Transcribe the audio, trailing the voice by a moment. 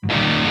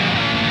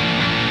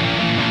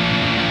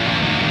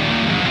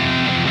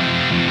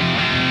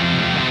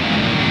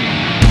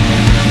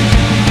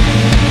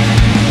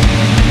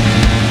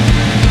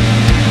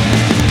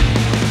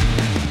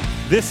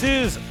This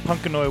is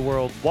Punkanoi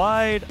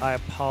Worldwide. I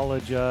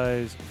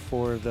apologize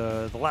for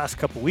the last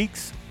couple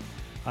weeks.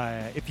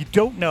 If you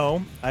don't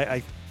know,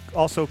 I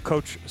also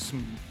coach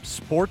some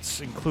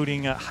sports,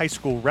 including high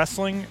school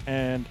wrestling,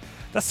 and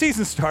that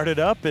season started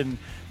up, and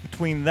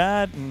between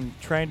that and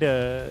trying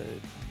to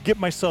get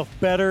myself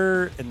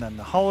better, and then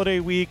the holiday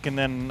week, and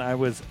then I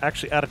was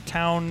actually out of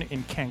town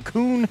in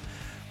Cancun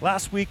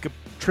last week, a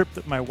trip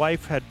that my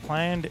wife had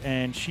planned,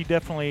 and she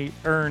definitely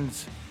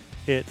earns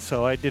it,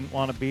 so I didn't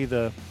want to be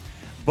the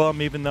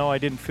bum, even though I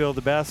didn't feel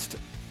the best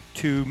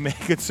to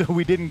make it so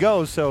we didn't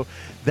go. So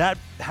that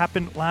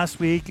happened last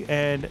week,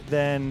 and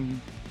then,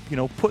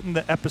 putting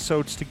the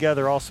episodes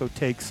together also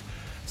takes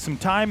some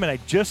time, and I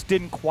just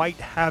didn't quite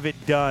have it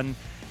done.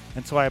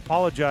 And so I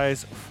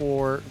apologize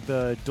for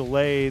the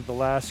delay the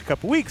last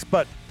couple weeks,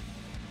 but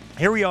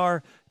here we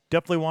are.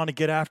 Definitely want to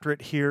get after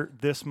it here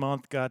this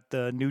month. Got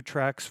the new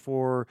tracks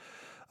for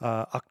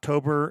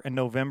October and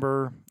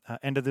November,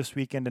 end of this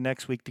week, end of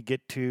next week to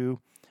get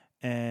to,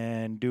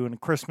 and doing a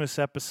Christmas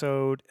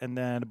episode, and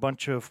then a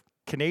bunch of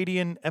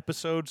Canadian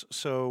episodes.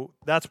 So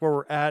that's where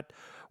we're at.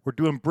 We're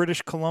doing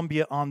British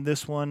Columbia on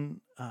this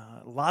one.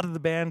 A lot of the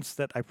bands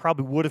that I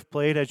probably would have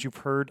played, as you've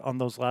heard on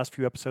those last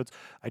few episodes,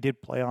 I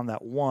did play on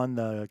that one,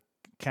 the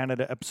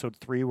Canada episode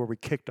 3, where we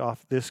kicked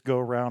off this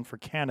go-around for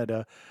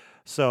Canada.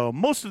 So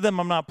most of them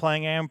I'm not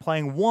playing. I am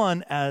playing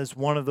one, as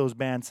one of those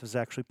bands has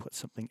actually put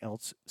something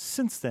else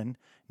since then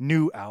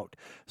new out.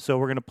 So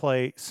we're going to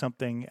play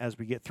something as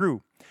we get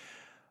through.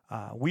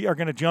 We are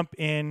going to jump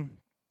in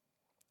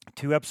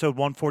to episode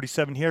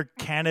 147 here,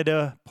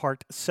 Canada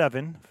Part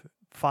 7,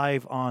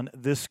 5 on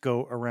this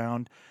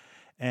go-around.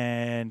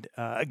 And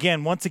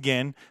once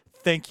again,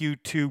 thank you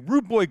to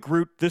Rude Boy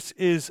Groot. This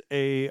is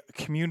a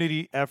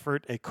community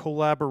effort, a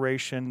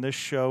collaboration, this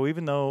show,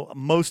 even though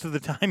most of the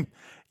time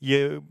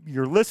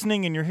you're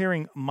listening and you're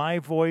hearing my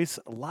voice,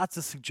 lots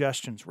of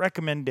suggestions,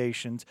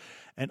 recommendations,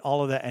 and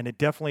all of that. And it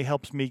definitely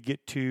helps me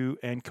get to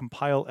and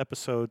compile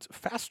episodes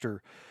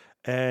faster,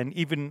 and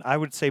even, I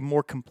would say,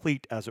 more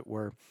complete, as it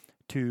were,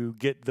 to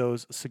get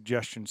those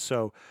suggestions.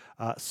 So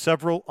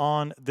several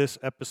on this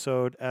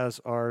episode,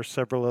 as are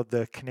several of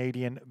the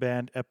Canadian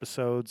band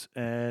episodes,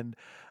 and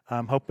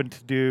I'm hoping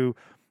to do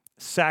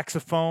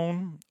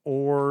saxophone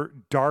or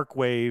dark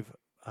wave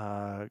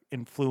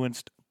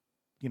influenced,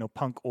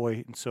 punk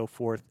oi and so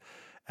forth,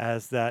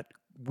 as that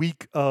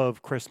week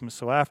of Christmas,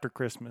 so after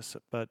Christmas.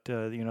 But,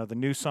 the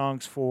new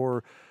songs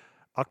for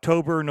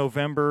October,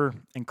 November,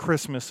 and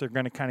Christmas are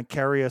going to kind of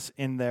carry us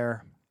in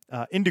there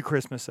into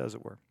Christmas, as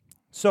it were.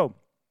 So,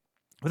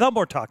 without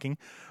more talking,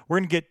 we're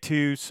going to get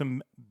to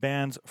some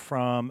bands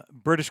from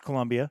British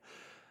Columbia.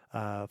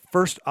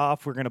 First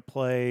off, we're going to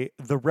play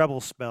The Rebel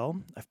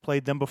Spell. I've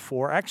played them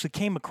before. I actually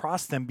came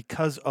across them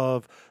because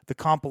of the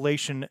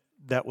compilation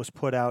that was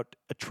put out,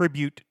 a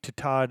tribute to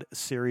Todd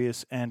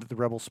Sirius and The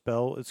Rebel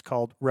Spell. It's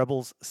called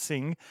Rebels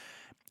Sing.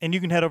 And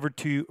you can head over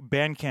to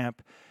Bandcamp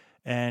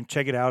and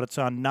check it out. It's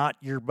on Not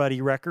Your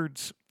Buddy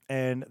Records,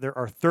 and there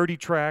are 30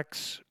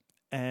 tracks,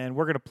 and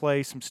we're going to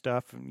play some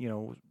stuff.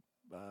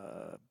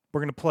 We're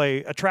going to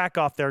play a track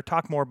off there,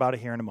 talk more about it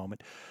here in a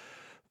moment.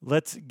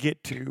 Let's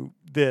get to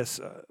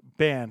this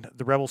band,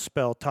 The Rebel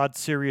Spell. Todd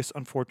Sirius,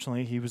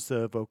 unfortunately, he was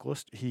the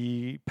vocalist.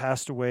 He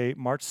passed away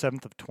March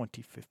 7th of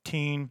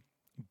 2015,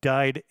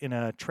 died in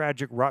a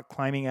tragic rock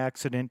climbing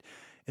accident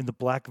in the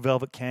Black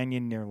Velvet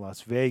Canyon near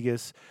Las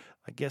Vegas.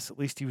 I guess at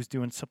least he was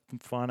doing something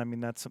fun. I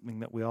mean, that's something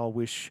that we all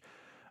wish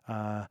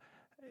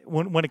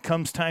when it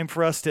comes time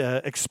for us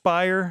to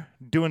expire,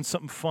 doing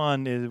something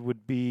fun, it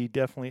would be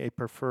definitely a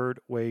preferred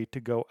way to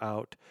go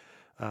out,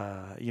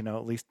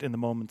 at least in the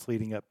moments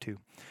leading up to.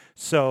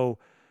 So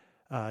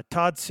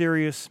Todd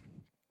Sirius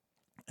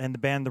and the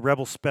band The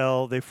Rebel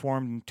Spell, they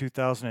formed in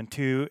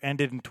 2002,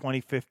 ended in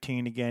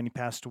 2015. Again, he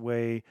passed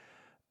away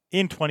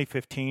in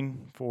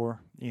 2015 for,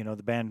 the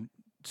band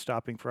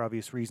stopping for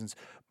obvious reasons.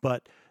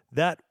 But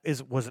that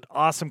was an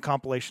awesome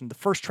compilation. The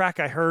first track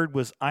I heard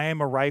was I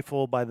Am a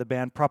Rifle by the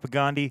band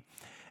Propaganda.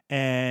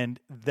 And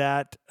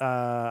that,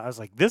 I was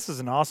like, this is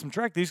an awesome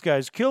track. These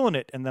guys killing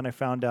it. And then I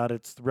found out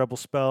it's The Rebel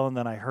Spell. And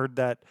then I heard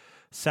that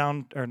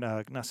not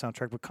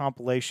soundtrack, but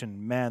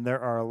compilation. Man, there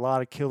are a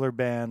lot of killer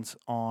bands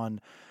on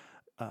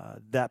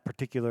that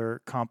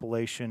particular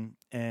compilation.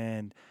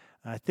 And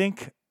I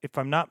think, if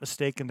I'm not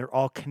mistaken, they're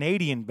all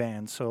Canadian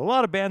bands. So a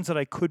lot of bands that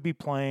I could be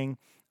playing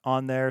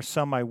on there.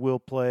 Some I will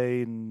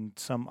play, and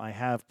some I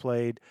have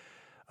played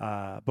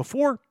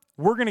before.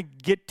 We're going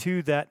to get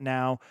to that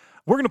now.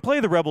 We're going to play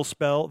The Rebel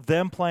Spell,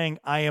 them playing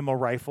I Am a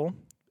Rifle.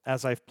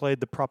 As I've played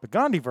the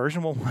Propaganda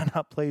version, well, why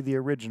not play the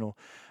original?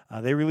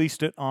 They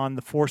released it on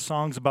the 4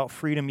 Songs About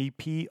Freedom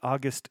EP,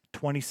 August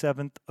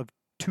 27th of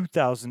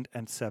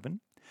 2007.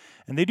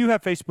 And they do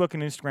have Facebook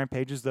and Instagram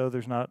pages, though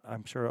there's not,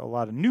 I'm sure, a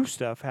lot of new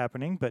stuff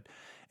happening, but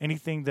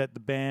anything that the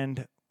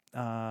band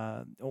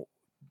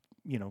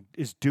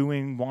is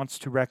doing, wants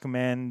to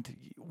recommend,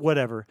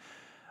 whatever,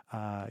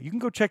 you can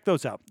go check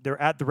those out.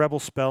 They're at The Rebel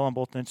Spell on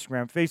both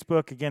Instagram and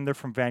Facebook. Again, they're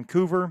from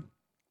Vancouver.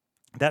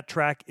 That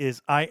track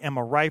is I Am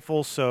a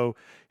Rifle. So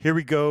here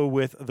we go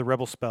with The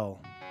Rebel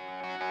Spell.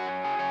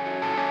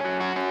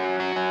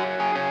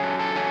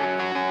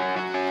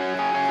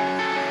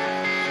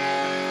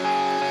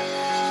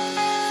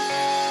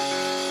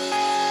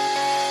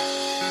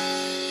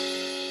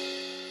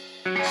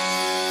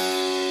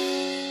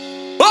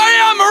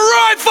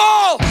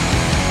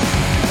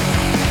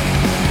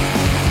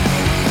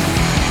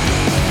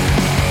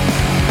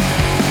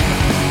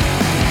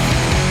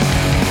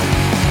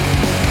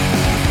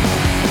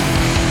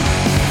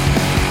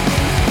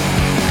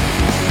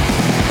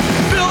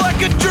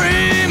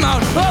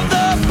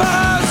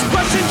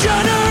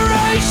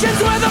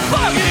 Nations with a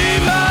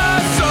foggy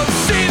mass of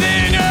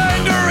seething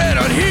anger and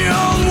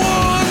unhealed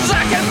wounds.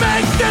 I can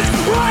make this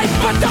right,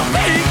 but don't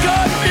be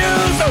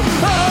confused.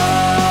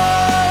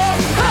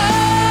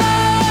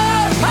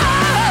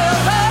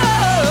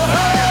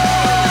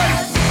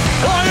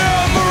 I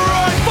am a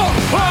rifle.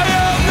 I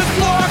am this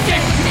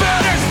blocking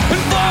banners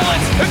and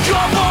violence and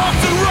drop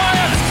bombs and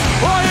riots.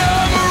 I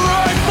am a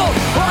rifle.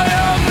 I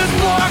am this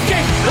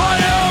blocking. I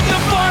am the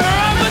fire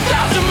of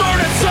 1,000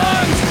 murdered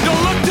sons. Don't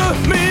look to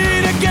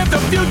me to give the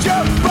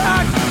future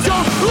back.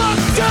 Don't look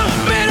to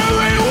me to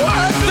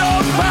rework the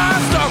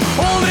past. I'm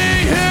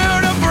only here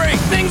to bring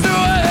things to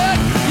a head.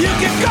 You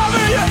can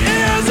cover your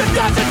ears, it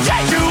doesn't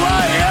change who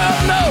I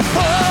am. No.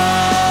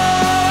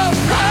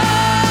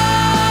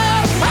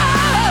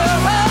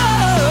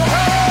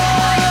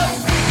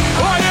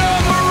 I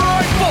am a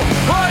rifle.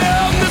 I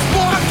am this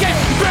blocking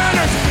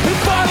banners and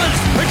violence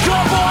and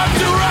drop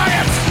bombs and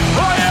riots.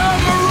 I am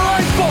a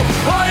rifle.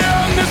 I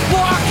am this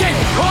blocking.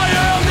 I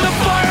am the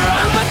fire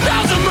of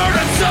 1,000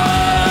 murdered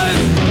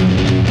sons.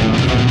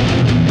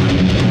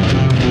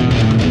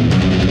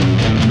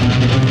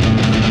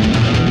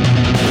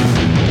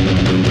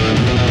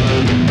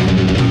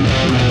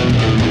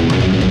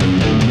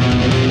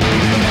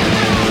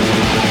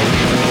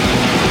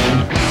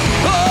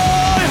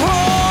 I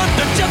hunt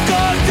the just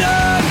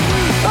condemned.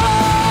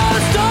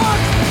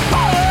 Palestine,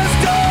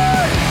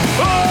 Palestine.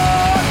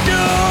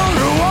 Until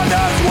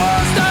Rwanda's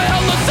worst, I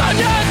held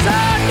lasagna's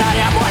hand. I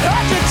am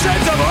 100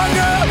 shades of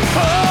hunger.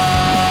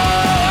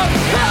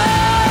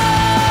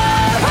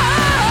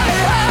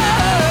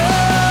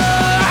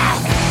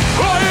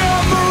 I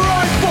am a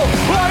rifle.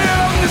 I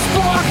am this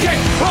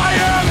blocking. I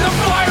am the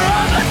fire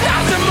of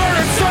 1,000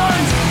 murdered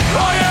sons.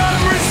 I am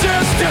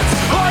resistance.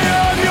 I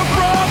am your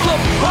problem.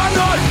 I'm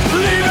not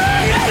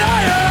leaving, and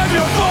I am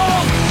your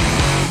fault.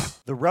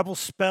 The Rebel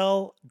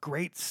Spell,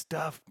 great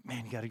stuff.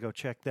 Man, you got to go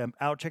check them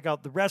out. Check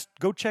out the rest.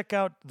 Go check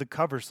out the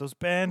covers. Those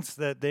bands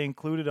that they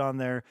included on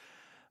there,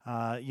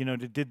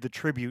 they did the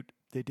tribute.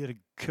 They did a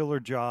killer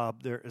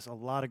job. There is a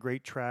lot of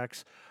great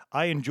tracks.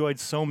 I enjoyed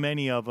so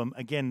many of them.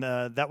 Again,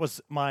 that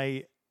was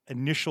my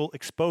initial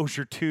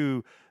exposure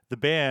to the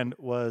band,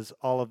 was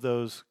all of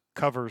those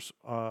covers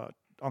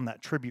on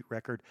that tribute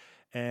record.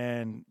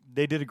 And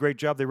they did a great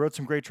job. They wrote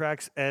some great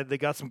tracks, and they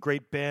got some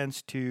great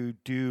bands to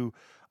do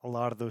a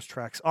lot of those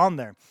tracks on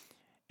there.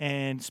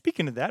 And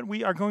speaking of that,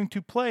 we are going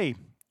to play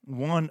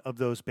one of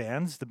those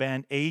bands, the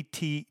band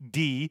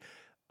ATD,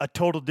 A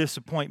Total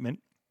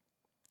Disappointment.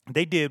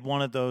 They did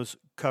one of those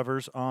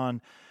covers on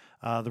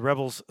The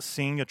Rebels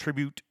Sing, a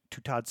tribute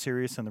to Todd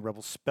Sirius and the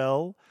Rebel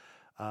Spell.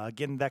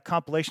 Again, that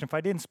compilation, if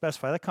I didn't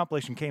specify, that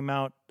compilation came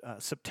out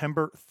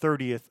September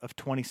 30th of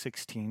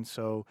 2016.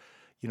 So,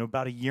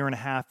 about a year and a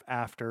half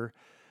after.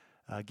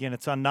 Again,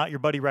 it's on Not Your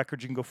Buddy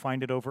Records. You can go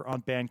find it over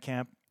on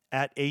Bandcamp.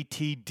 At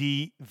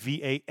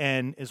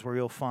ATDVAN is where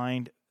you'll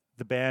find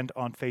the band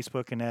on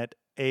Facebook, and at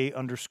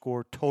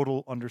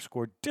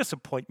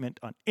A_total_disappointment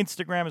on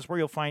Instagram is where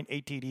you'll find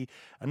ATD.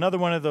 Another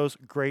one of those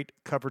great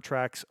cover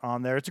tracks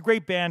on there. It's a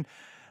great band.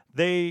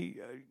 They,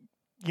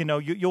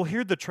 you'll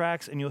hear the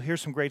tracks and you'll hear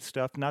some great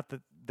stuff. Not that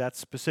that's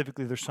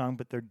specifically their song,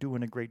 but they're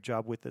doing a great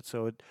job with it.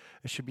 So it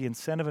should be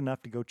incentive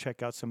enough to go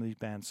check out some of these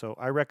bands. So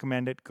I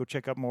recommend it. Go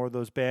check out more of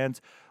those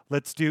bands.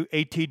 Let's do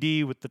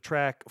ATD with the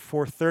track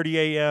 4:30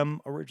 a.m.,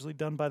 originally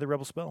done by the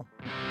Rebel Spell.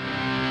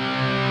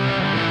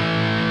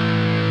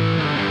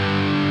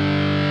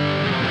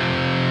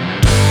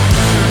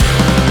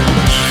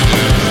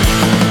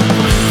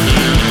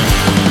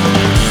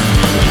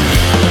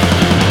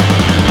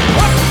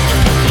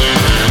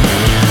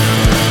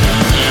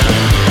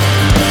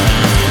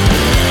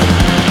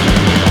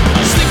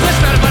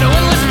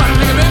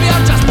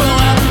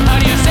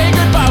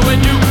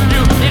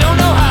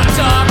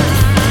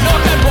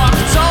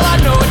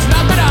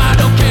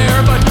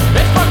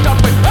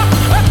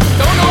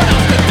 Don't know what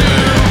else to do.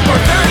 For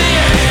 30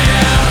 years.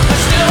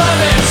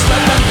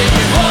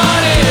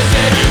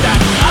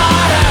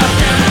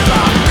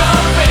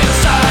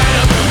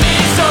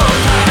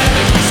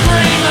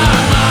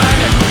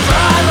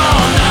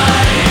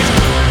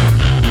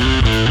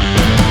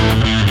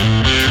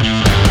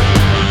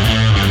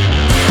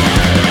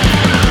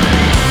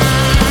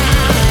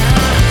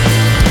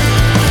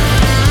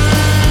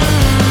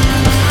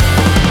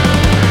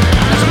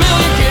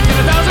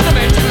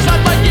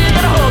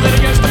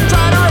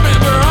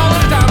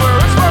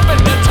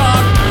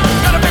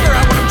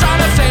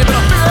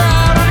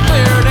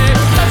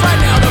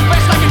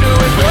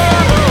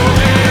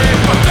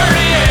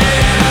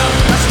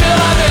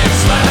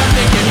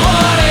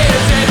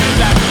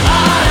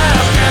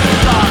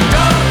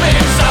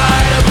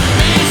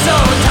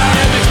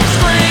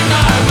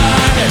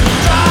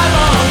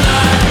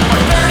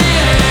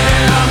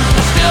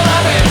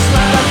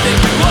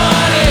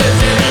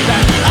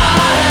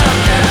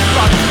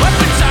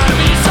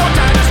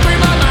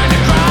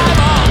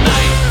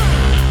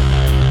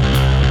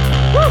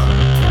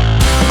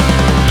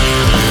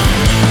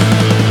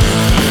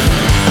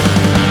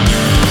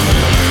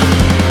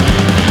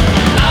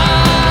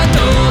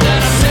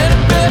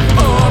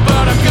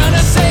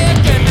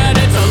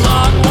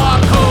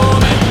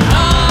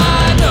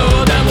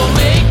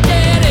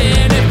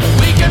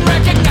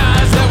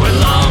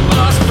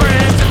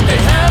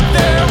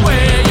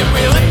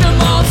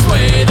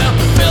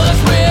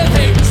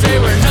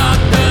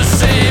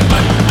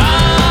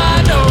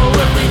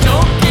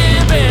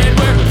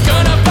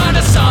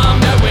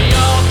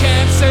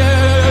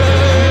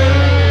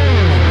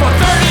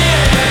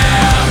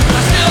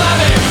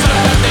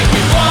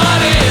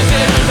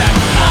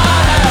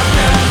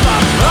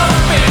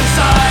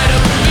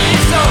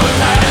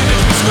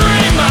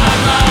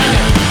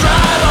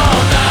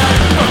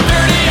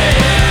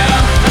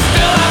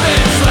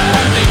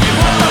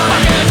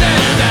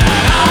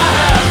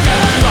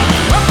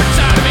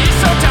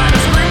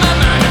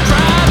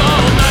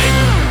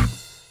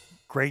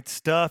 Great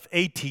stuff.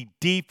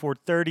 ATD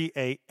 4:30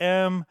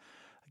 a.m.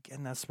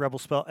 Again, that's Rebel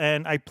Spell.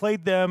 And I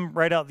played them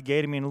right out the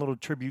gate. I mean, a little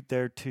tribute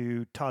there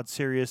to Todd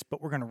Sirius,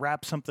 but we're going to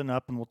wrap something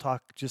up and we'll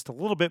talk just a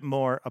little bit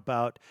more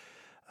about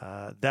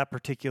that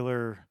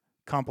particular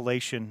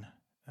compilation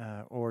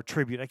or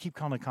tribute. I keep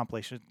calling it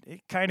compilation.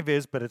 It kind of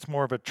is, but it's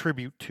more of a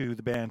tribute to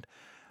the band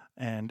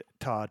and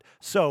Todd.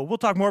 So we'll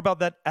talk more about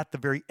that at the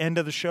very end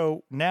of the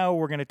show. Now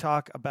we're going to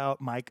talk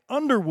about Mike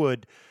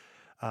Underwood.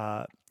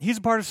 He's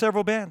a part of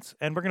several bands,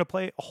 and we're going to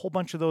play a whole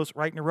bunch of those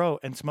right in a row,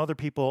 and some other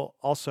people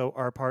also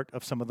are a part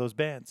of some of those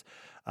bands.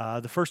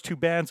 The first two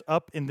bands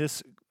up in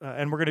this,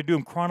 and we're going to do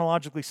them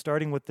chronologically,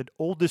 starting with the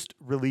oldest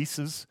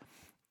releases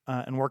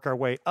and work our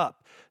way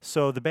up.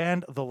 So the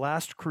band The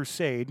Last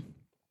Crusade,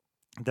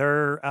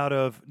 they're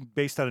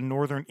based out of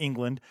northern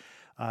England,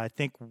 I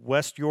think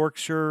West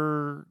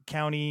Yorkshire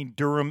County,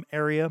 Durham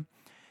area.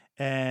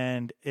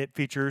 And it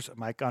features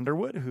Mike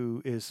Underwood,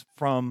 who is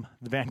from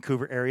the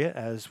Vancouver area,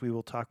 as we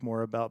will talk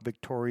more about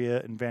Victoria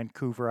and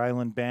Vancouver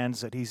Island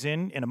bands that he's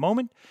in a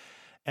moment.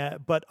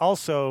 But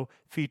also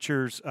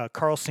features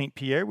Carl St.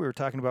 Pierre. We were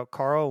talking about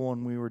Carl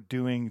when we were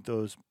doing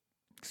those,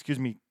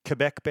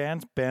 Quebec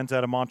bands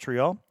out of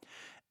Montreal.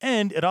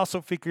 And it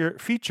also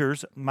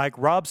features Mike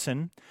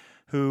Robson,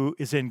 who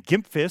is in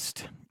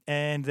Gimpfist,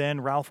 and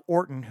then Ralph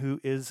Orton, who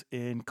is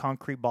in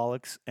Concrete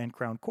Bollocks and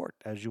Crown Court.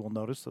 As you will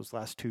notice, those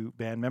last two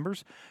band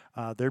members,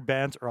 their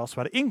bands are also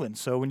out of England.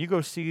 So when you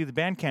go see the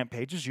Bandcamp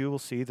pages, you will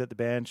see that the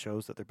band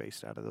shows that they're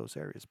based out of those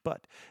areas.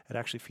 But it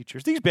actually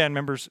features these band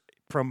members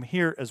from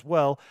here as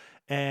well.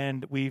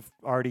 And we've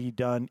already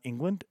done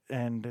England,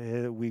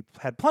 and we've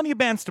had plenty of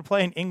bands to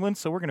play in England,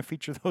 so we're going to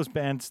feature those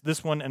bands,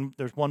 this one, and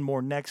there's one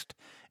more next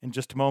in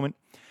just a moment.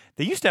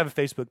 They used to have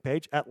a Facebook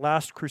page, at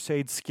Last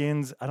Crusade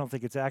Skins. I don't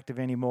think it's active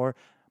anymore.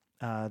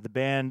 The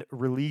band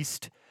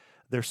released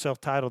their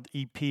self-titled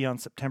EP on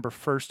September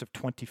 1st of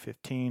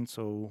 2015.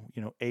 So,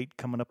 8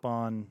 coming up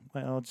on,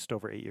 just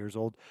over 8 years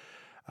old.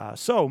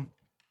 So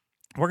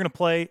we're going to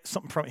play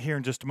something from here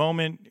in just a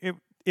moment.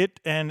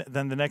 It and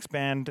then the next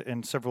band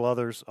and several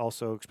others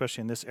also,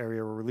 especially in this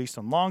area, were released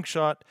on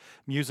Longshot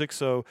Music.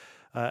 So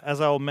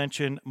as I will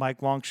mention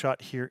Mike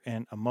Longshot here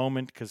in a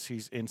moment, because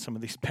he's in some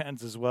of these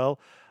bands as well.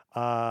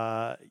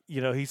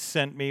 He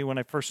sent me when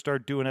I first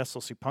started doing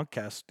SLC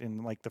Punkcast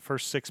in like the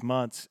first 6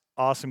 months.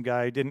 Awesome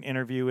guy. Did an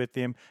interview with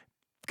him.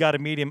 Got to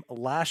meet him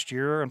last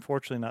year.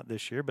 Unfortunately, not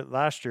this year, but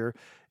last year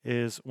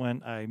is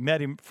when I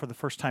met him for the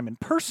first time in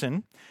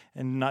person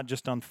and not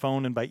just on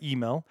phone and by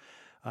email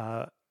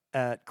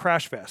at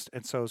Crash Fest.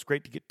 And so it's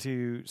great to get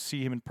to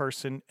see him in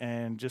person,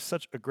 and just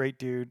such a great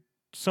dude.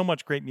 So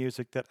much great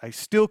music that I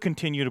still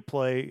continue to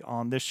play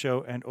on this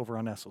show and over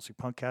on SLC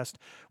Punkcast,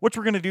 which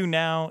we're going to do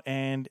now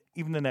and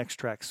even the next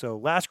track. So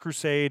Last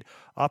Crusade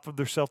off of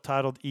their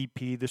self-titled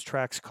EP. This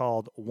track's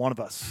called One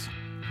of Us.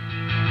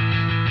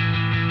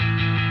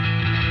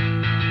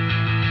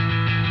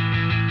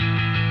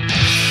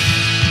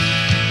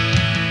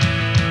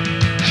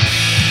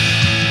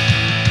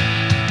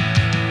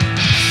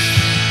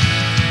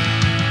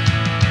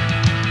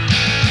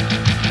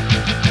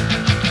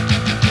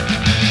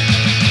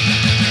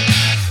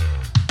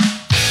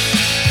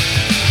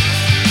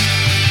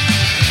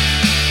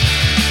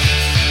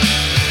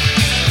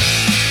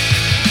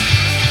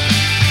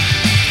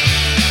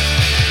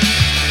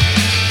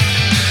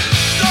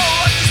 So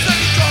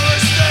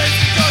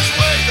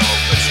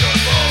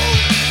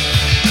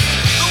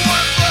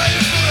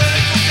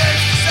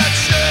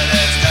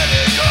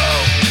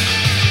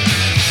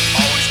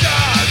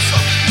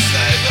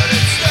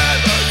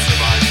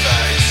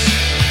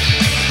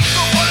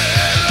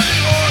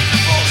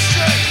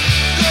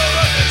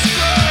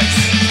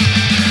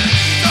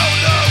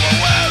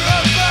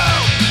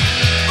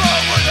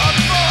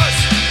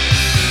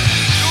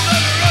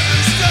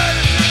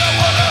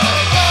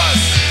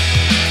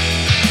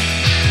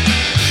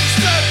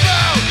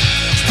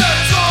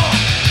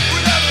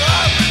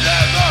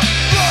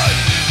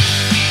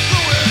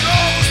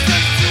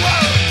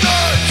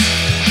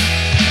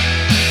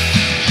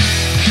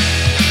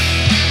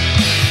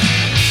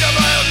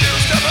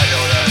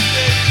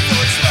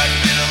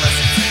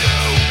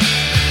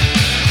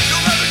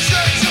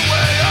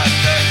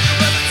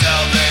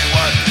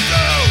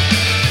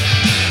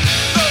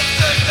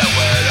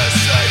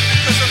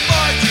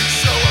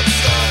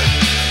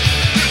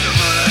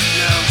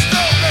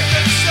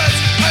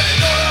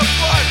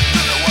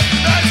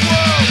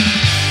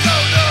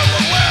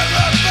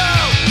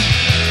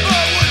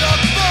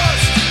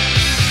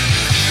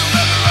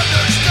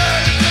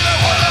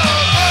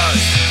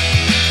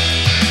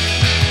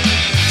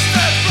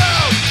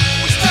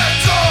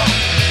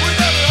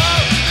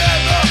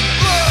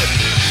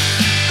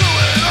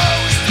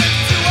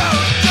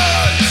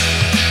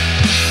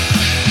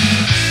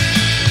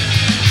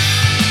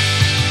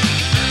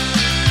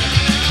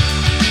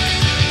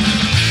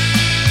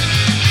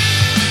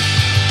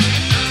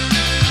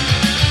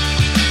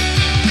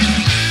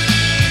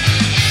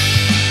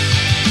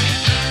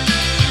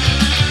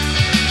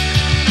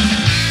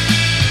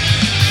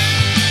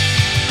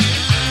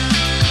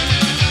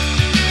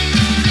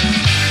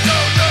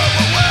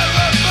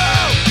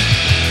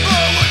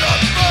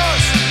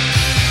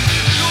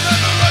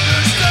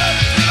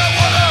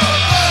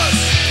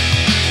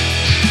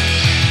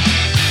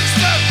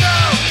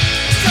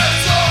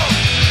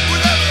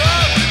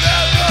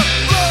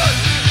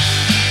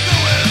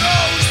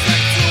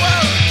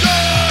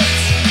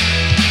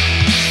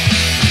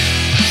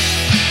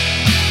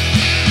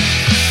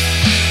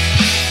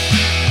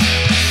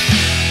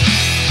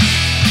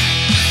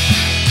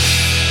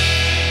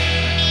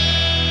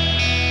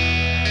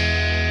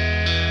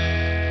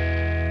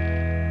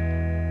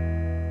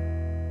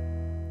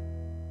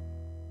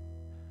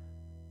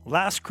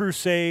Last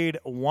Crusade,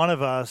 One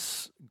of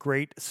Us,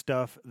 great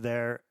stuff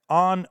there.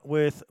 On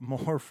with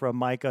more from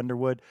Mike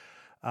Underwood.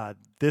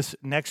 This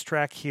next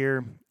track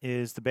here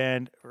is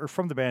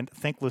from the band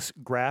Thankless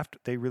Graft.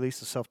 They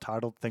released a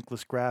self-titled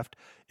Thankless Graft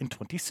in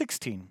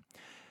 2016.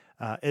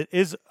 It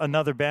is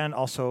another band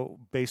also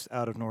based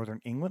out of Northern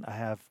England. I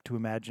have to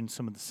imagine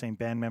some of the same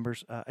band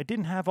members. I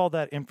didn't have all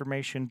that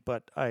information,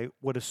 but I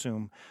would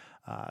assume,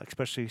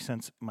 especially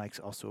since Mike's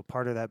also a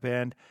part of that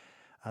band.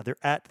 They're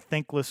at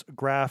Thankless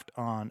Graft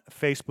on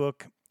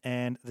Facebook,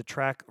 and the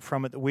track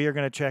from it that we are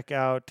going to check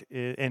out,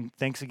 and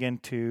thanks again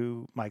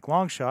to Mike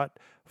Longshot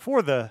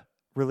for the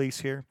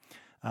release here.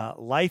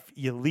 Life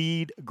You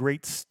Lead,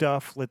 great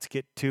stuff. Let's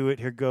get to it.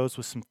 Here goes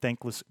with some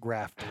Thankless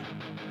Graft.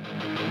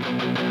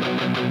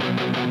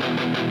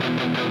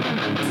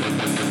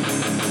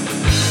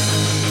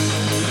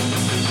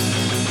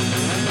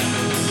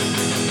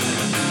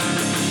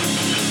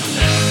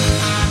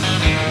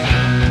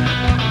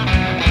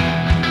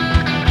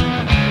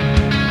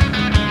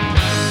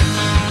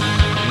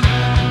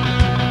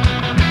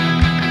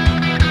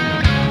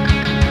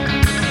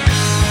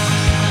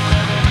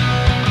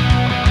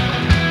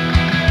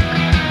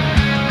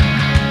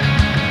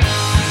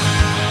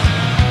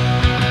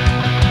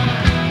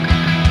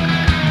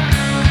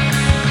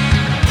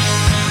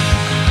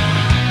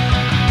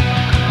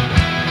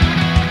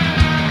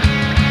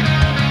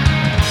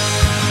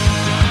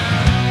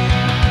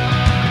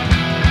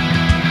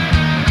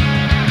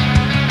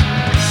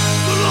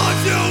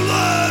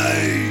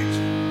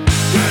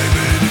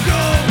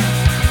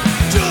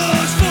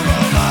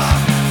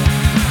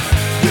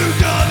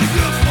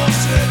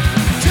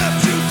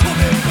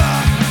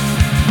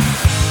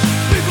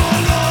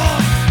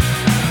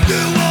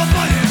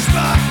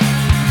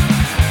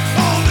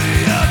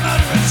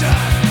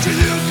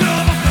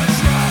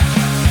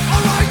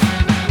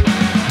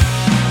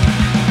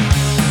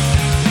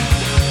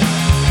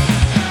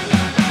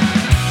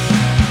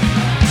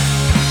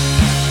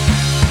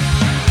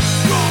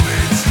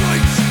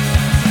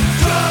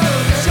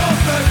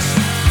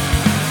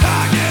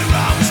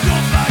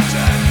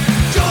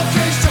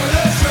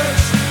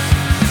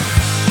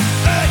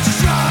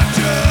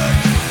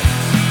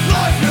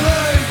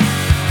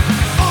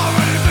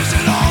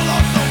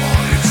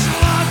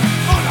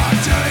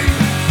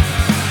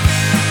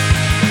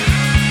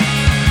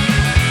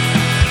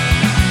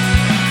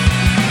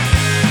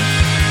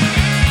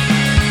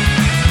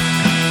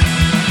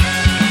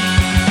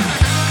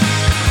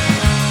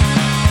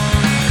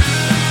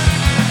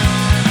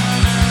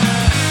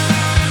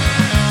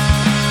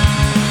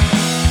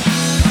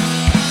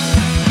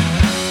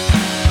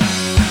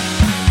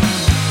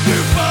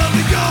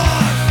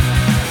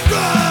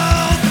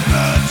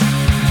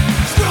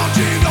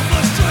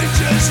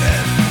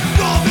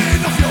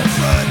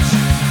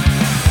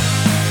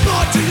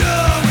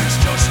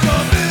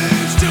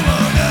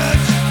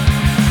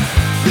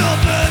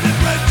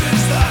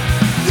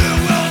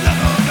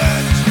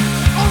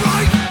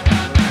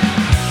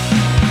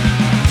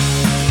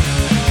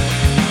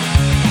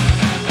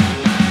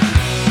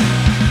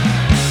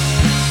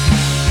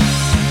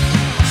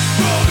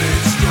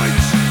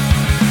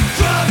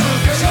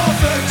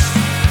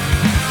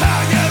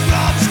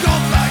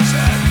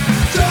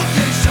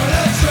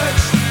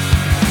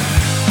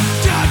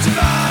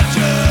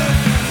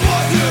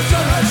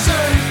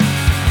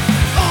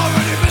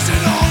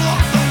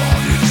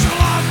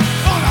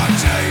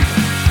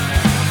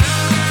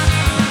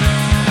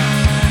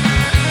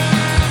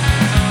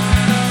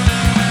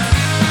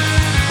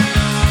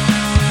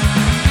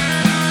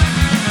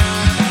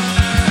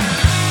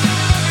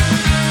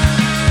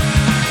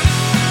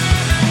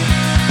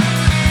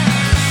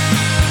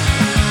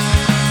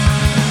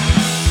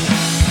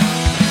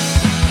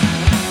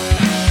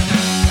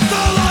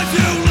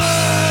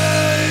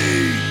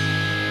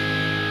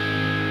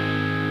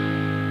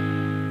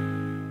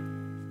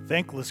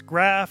 Thankless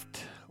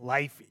Graft,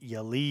 Life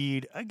You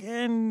Lead.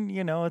 Again,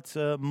 it's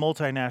a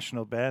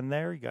multinational band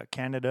there. You got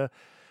Canada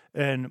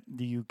and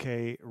the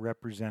UK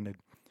represented.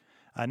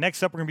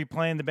 Next up, we're going to be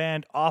playing the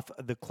band Off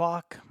the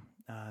Clock.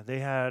 They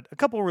had a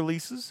couple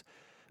releases,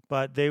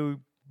 but they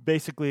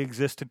basically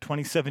existed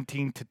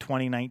 2017 to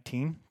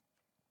 2019.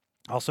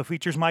 Also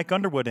features Mike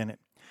Underwood in it.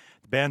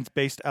 The band's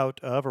based out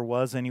of, or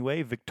was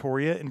anyway,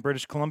 Victoria in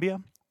British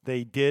Columbia.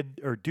 They did,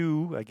 or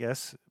do, I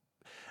guess.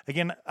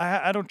 Again,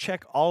 I don't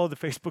check all of the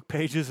Facebook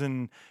pages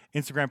and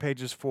Instagram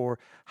pages for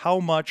how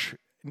much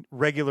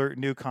regular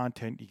new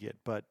content you get.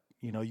 But,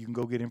 you can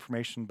go get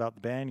information about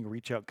the band. You can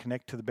reach out,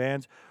 connect to the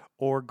bands,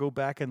 or go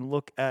back and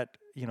look at,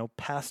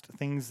 past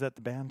things that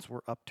the bands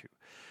were up to.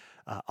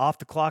 Off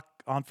the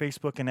Clock on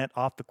Facebook and at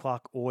Off the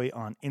Clock Oi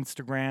on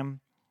Instagram.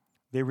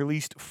 They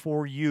released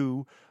For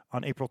You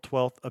on April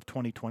 12th of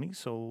 2020,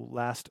 so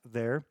last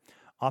there.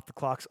 Off the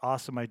Clock's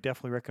awesome. I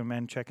definitely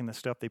recommend checking the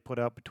stuff they put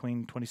out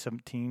between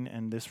 2017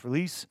 and this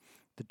release.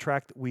 The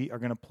track that we are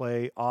going to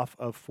play off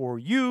of For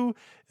You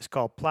is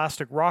called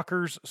Plastic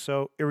Rockers,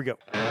 so here we go.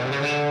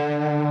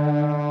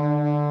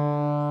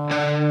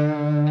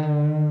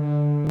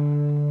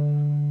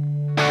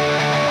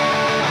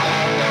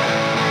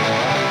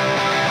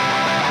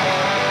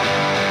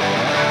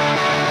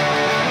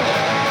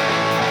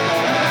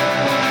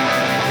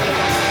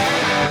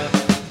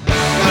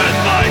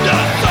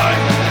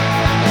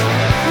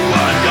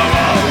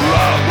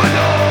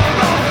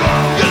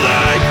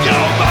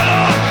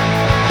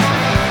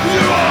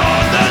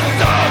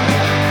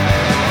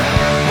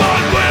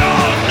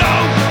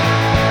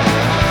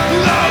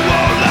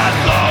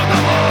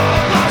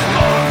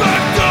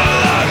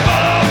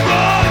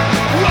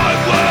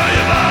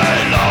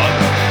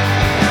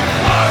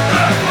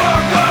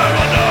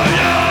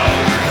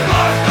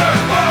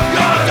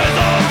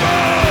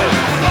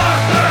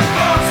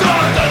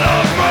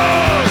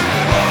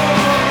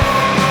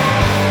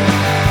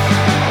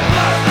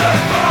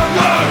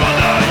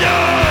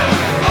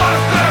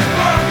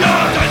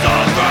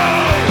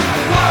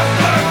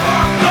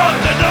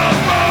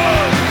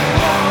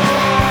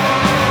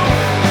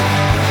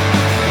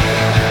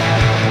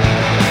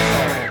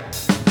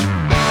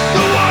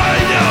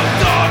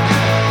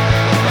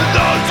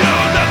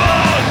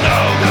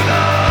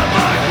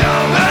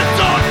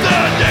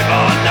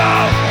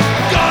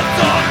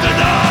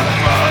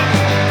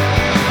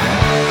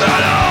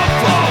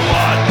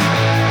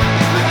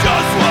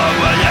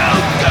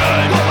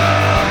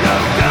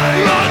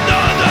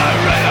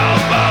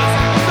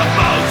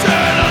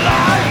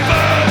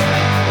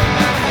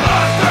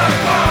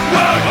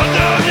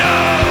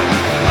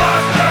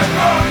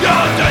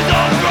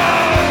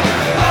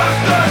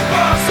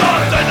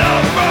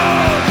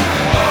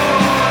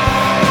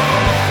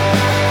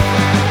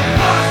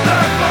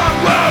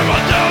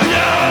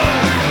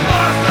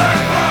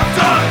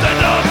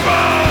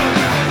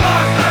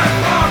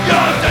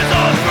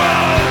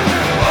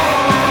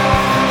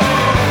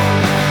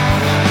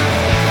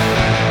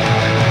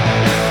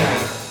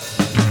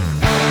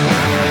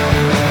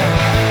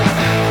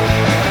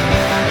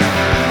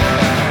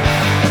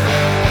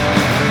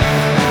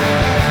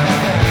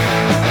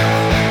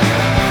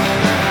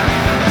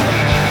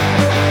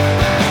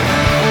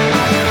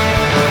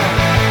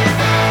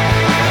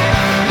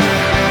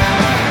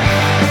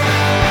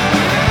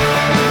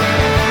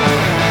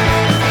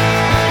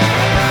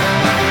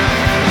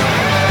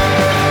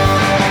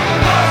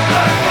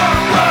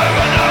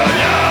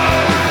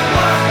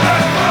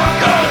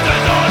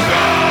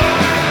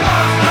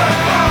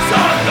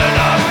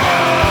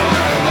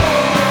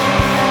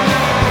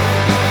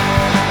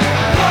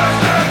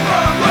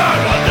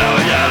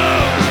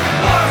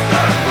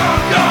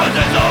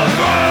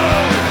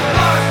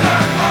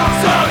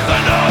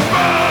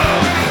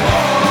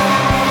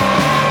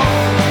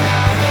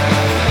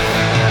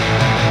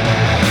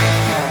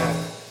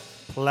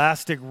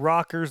 Plastic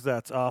Rockers,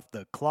 that's Off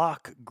the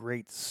Clock.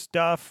 Great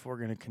stuff. We're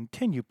going to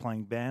continue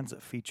playing bands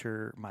that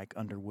feature Mike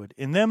Underwood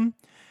in them.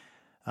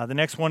 The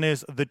next one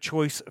is The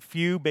Choice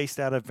Few, based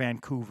out of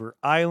Vancouver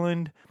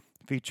Island.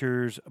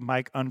 Features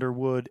Mike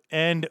Underwood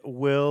and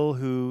Will,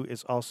 who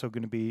is also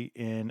going to be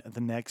in the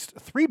next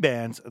 3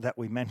 bands that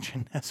we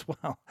mentioned as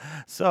well.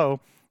 So,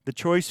 The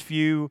Choice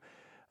Few,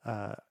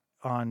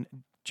 on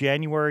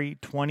January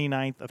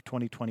 29th of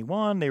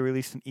 2021, they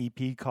released an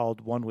EP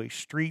called One Way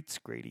Streets.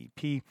 Great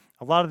EP.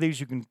 A lot of these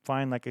you can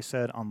find, like I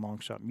said, on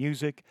Longshot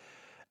Music,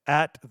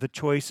 at The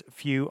Choice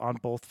Few on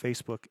both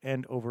Facebook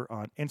and over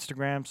on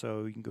Instagram,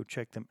 so you can go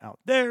check them out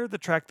there. The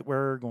track that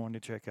we're going to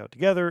check out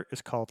together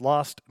is called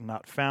Lost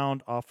Not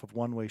Found off of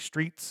One Way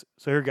Streets.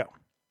 So here we go.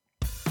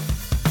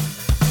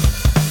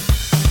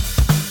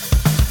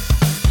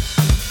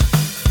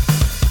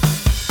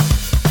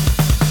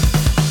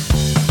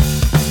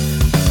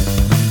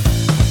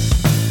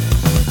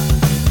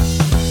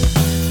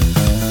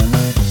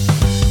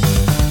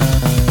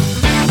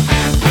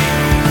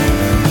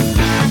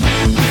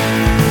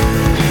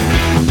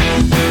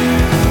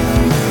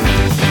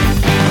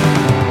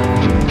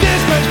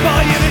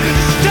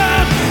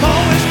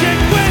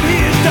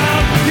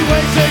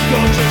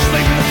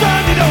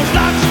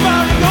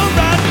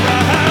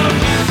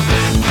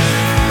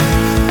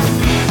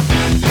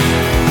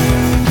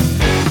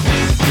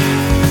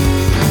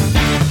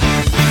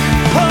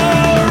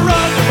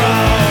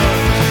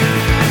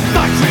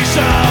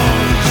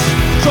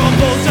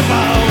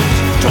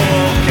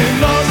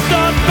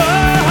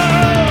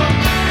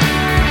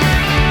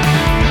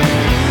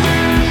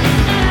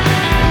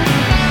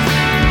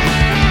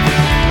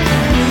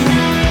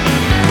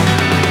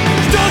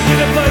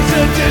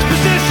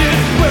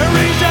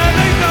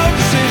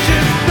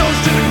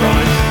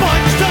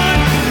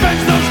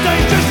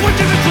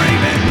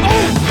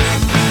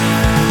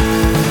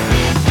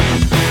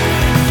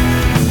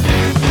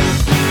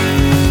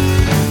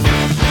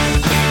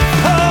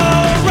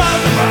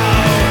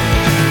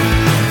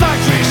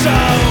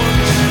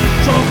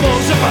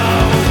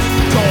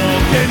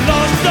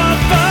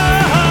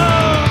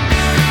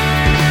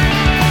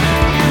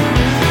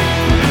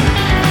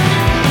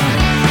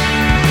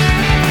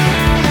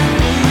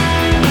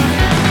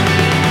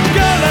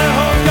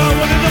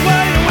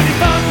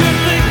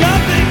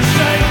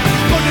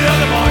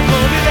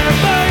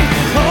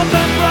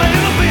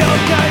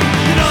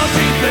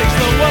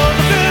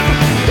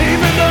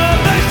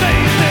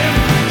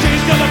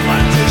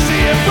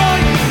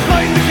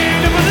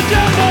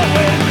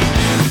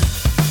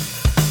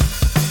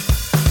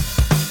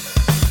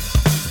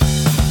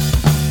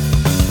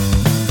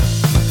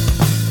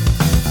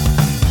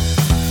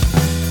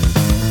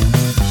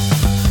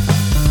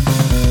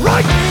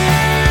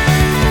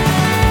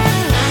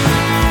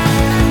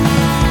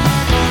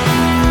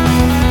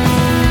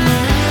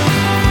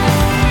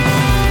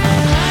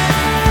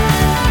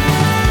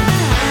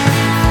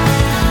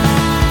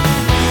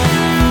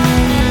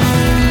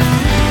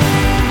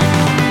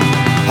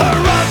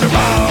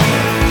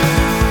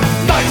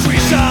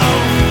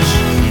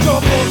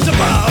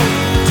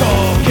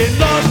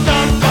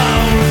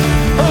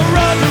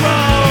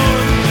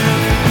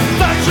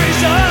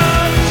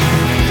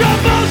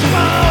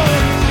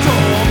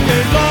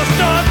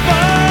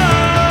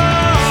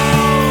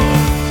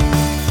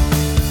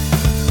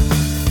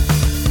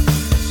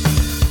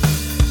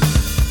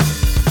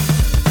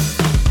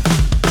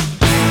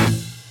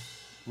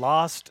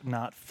 Lost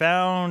Not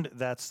Found.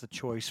 That's The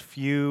Choice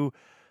Few.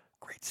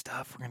 Great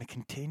stuff. We're going to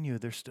continue.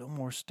 There's still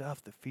more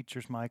stuff that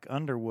features Mike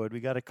Underwood. We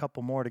got a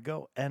couple more to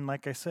go. And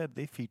like I said,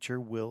 they feature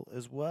Will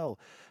as well.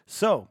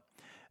 So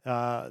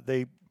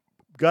they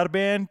got a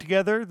band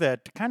together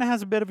that kind of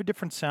has a bit of a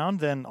different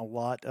sound than a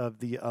lot of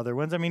the other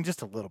ones. I mean,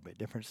 just a little bit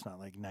different. It's not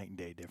like night and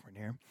day different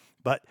here.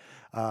 But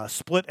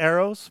Split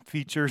Arrows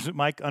features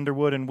Mike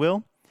Underwood and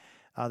Will.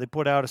 They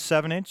put out a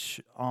 7-inch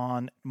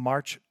on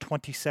March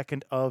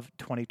 22nd of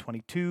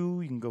 2022.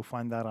 You can go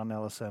find that on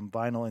LSM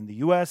Vinyl in the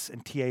US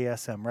and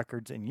TASM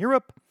Records in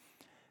Europe.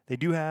 They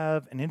do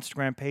have an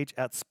Instagram page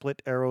at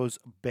Split Arrows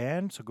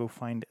Band, so go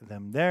find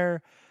them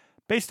there.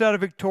 Based out of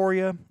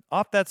Victoria,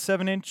 off that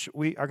 7-inch,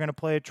 we are going to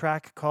play a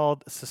track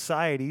called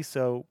Society.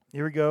 So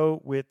here we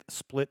go with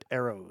Split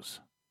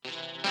Arrows.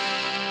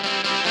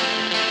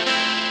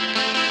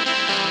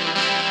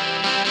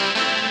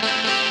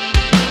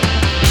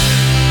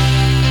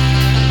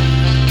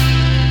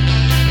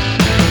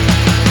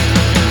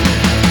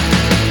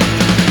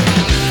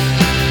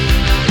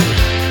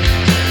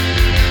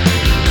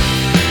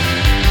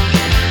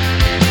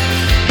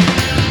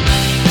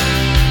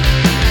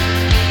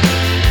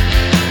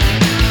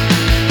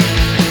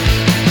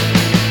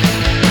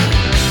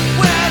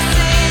 When I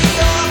see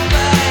your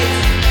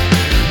face,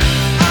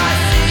 I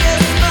see a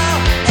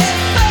smile.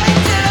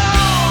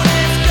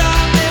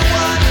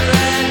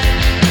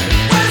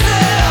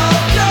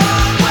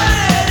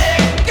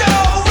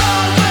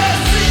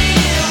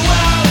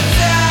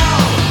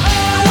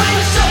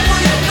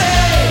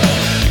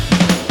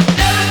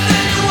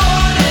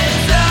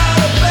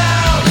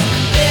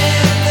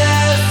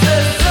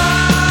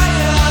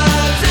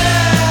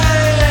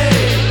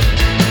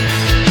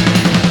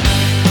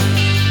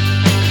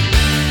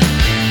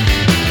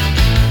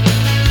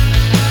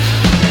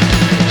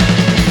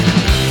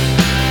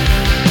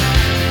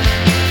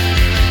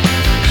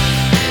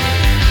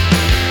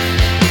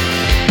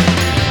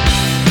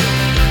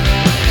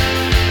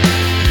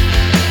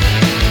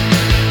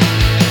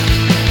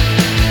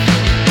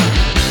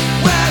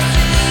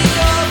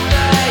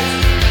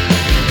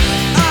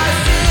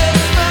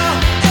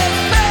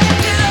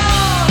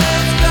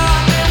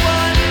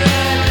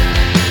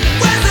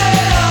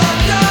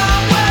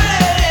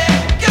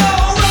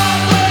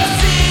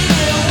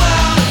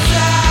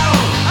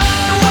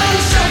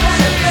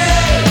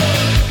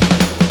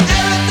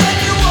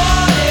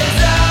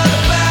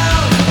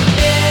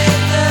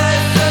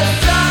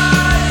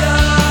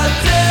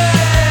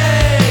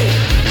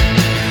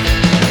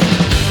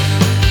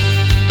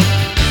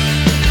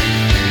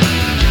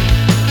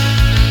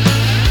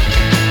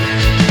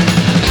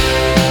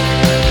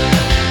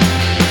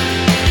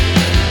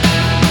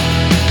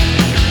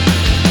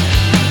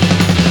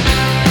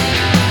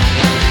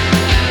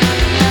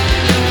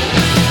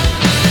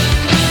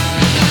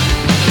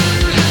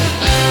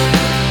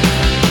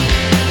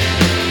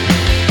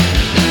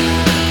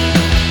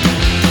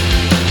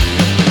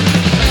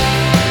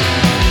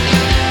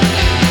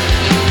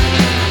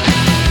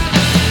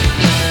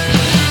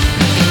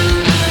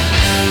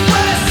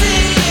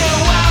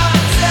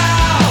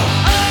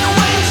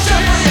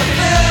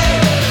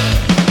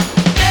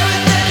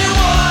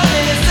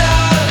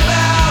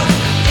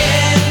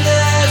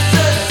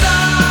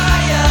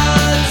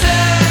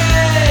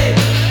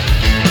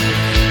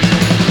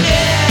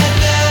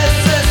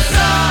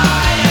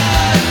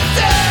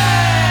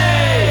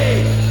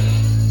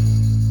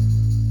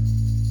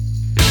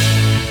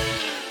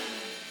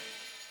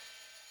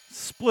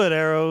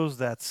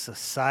 That's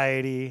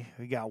Society.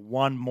 We got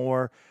one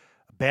more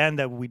band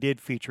that we did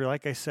feature.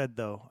 Like I said,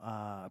 though,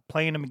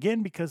 playing them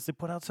again because they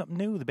put out something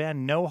new. The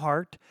band No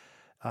Heart.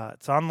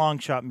 It's on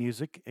Longshot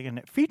Music, and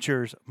it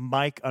features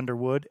Mike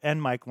Underwood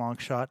and Mike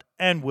Longshot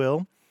and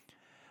Will.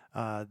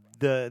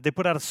 They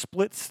put out a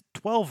split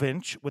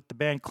 12-inch with the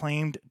band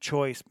Claimed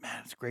Choice.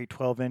 Man, it's a great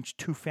 12-inch.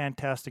 Two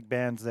fantastic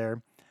bands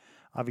there.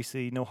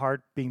 Obviously, No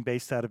Heart being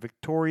based out of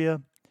Victoria.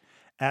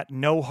 At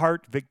No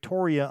Heart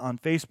Victoria on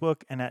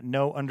Facebook and at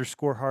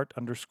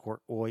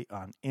no_heart_oi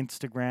on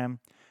Instagram.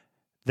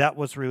 That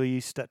was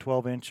released at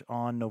 12-inch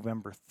on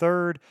November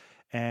 3rd.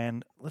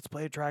 And let's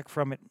play a track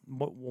from it.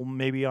 We'll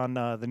maybe on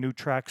the new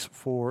tracks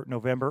for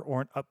November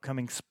or an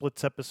upcoming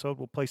Splits episode.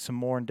 We'll play some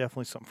more and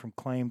definitely something from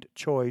Claimed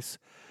Choice.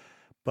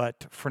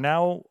 But for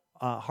now,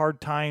 Hard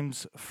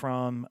Times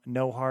from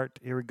No Heart.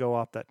 Here we go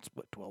off that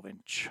split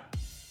 12-inch.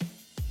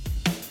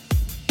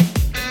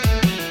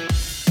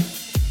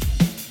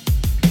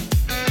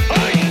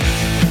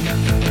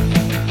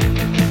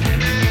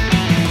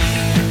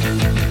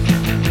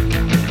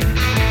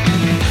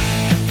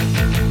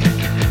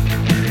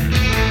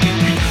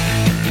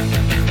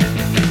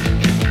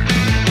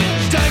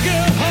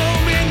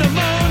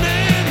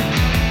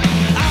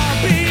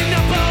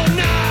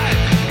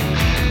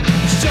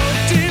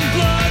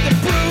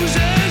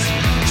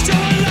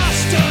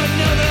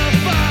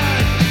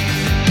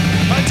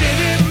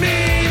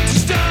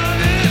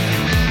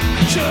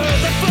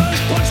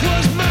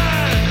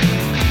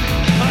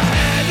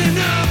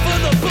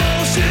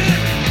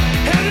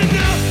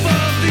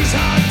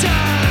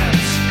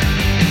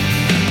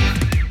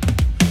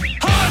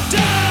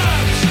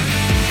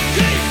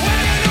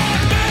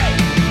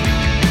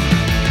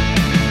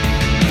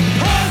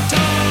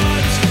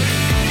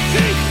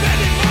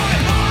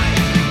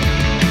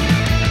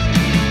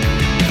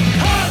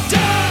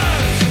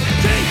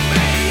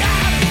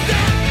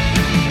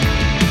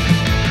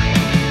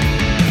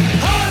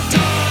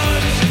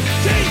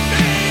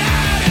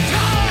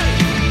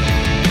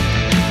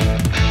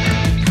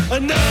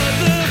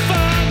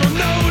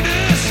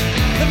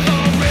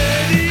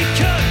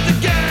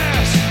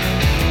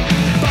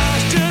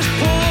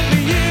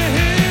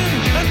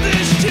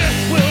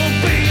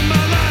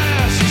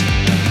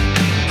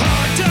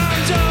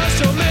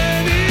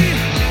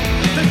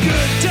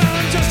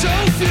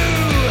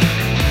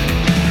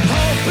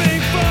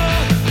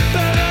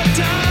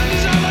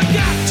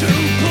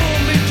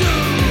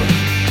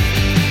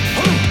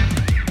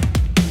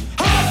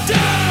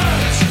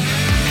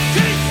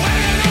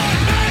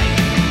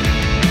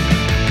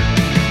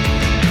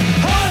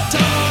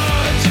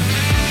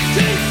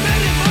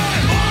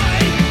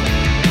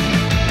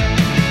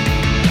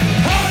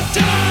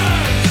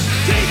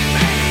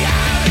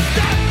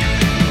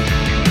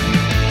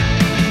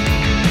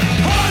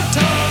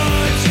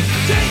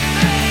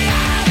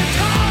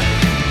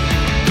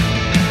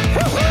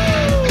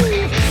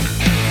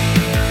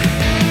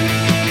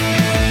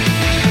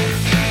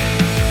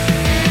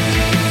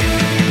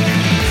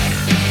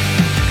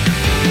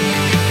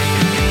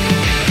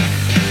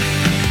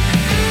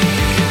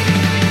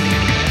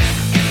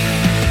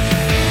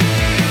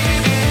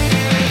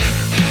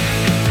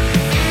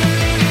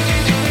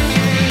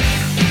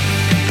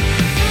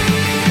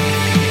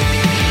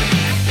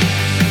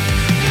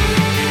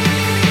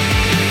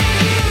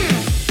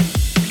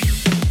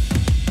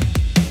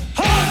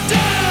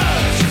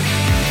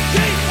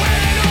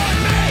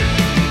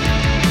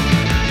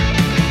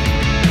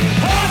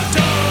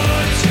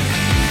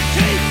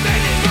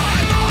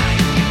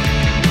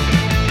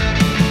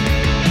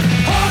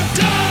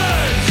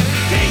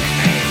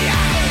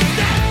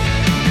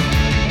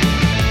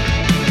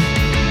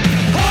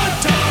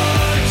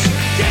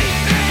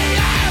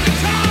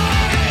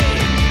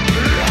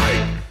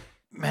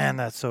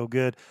 That's so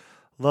good.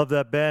 Love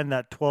that band.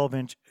 That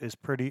 12-inch is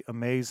pretty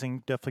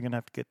amazing. Definitely going to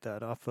have to get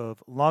that off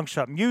of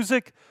Longshot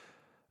Music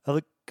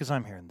because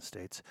I'm here in the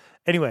States.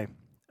 Anyway,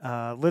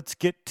 let's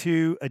get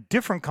to a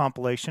different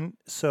compilation.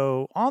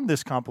 So on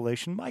this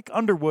compilation, Mike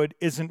Underwood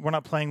we're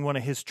not playing one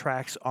of his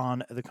tracks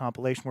on the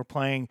compilation. We're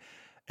playing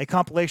a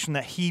compilation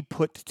that he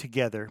put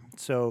together.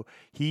 So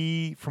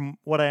he, from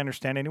what I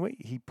understand anyway,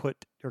 he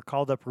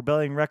called up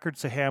Rebellion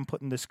Records to say, hey, I'm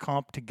putting this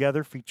comp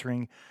together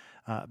featuring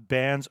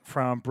bands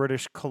from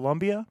British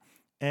Columbia,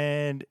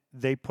 and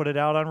they put it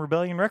out on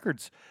Rebellion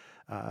Records.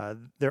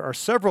 There are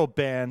several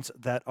bands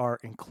that are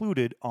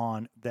included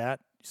on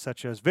that,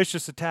 such as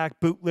Vicious Attack,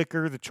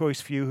 Bootlicker, The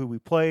Choice Few, who we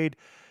played,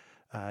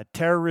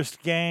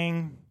 Terrorist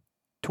Gang,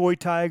 Toy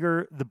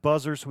Tiger, The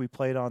Buzzers, who we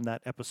played on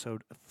that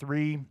episode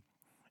 3,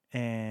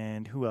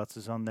 and who else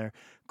is on there?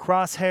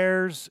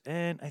 Crosshairs,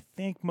 and I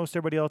think most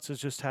everybody else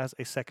just has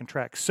a second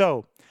track.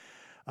 So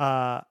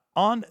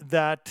on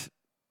that,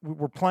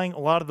 we're playing a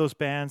lot of those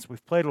bands.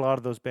 We've played a lot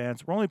of those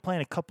bands. We're only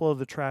playing a couple of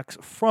the tracks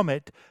from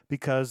it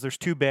because there's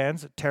two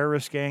bands,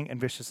 Terrorist Gang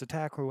and Vicious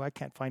Attack, who I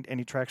can't find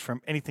any tracks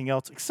from anything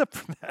else except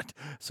for that.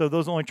 So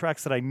those are the only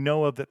tracks that I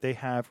know of that they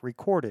have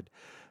recorded.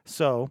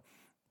 So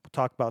we'll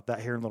talk about that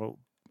here in a little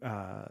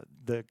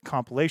the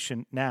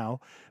compilation now.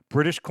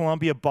 British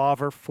Columbia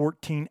Bovver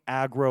 14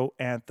 Aggro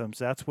Anthems.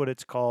 That's what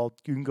it's called.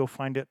 You can go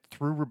find it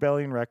through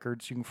Rebellion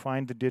Records. You can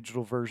find the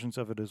digital versions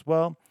of it as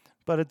well.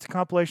 But it's a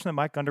compilation that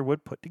Mike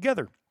Underwood put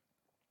together.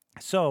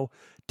 So,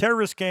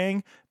 Terrorist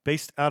Gang,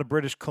 based out of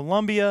British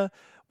Columbia.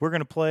 We're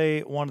going to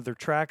play one of their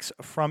tracks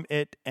from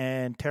it,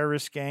 and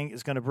Terrorist Gang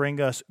is going to bring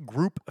us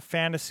Group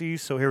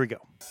Fantasies. So here we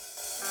go.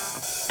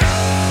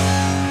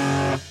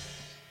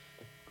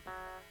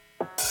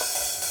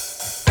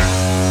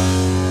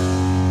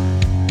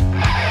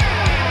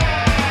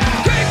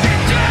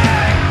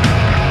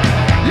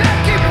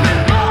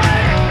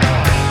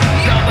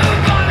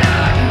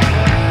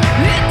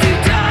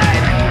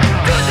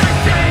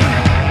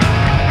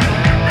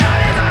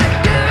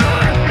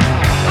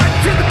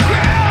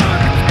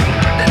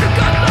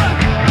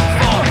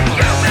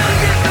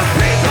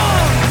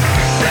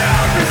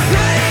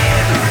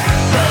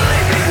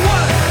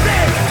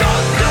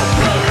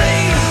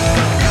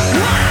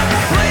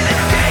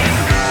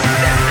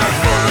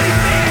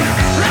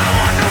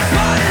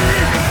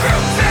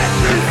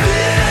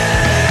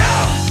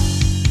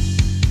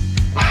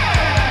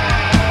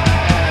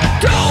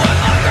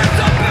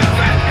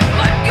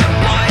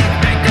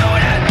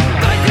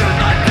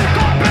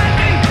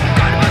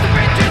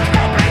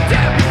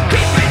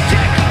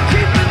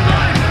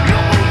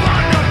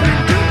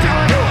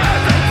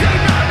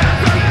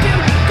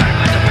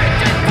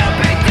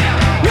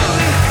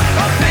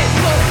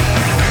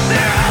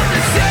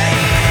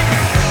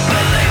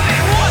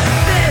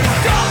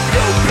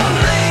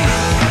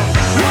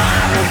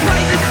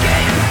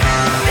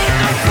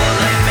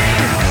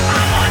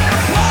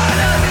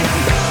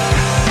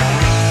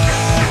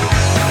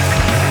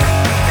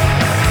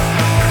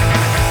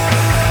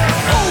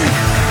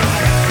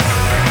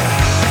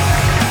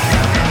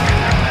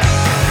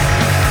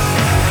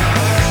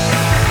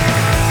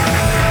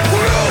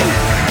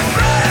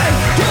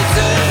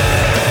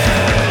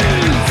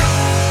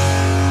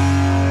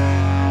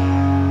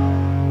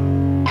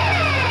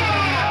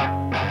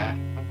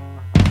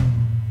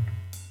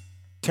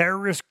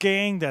 Terrorist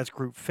Gang, that's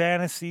Group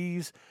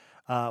Fantasies.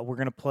 We're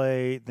going to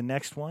play the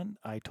next one.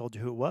 I told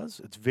you who it was.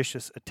 It's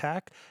Vicious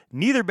Attack.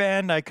 Neither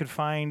band I could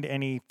find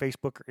any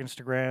Facebook or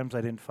Instagrams.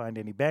 I didn't find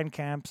any band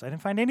camps. I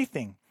didn't find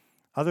anything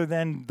other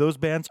than those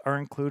bands are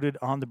included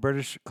on the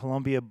British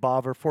Columbia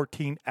Bovver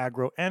 14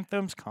 Aggro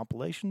Anthems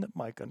compilation that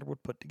Mike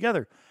Underwood put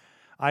together.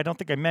 I don't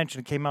think I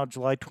mentioned it came out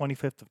July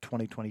 25th of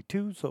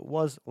 2022, so it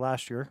was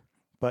last year.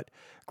 But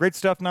great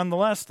stuff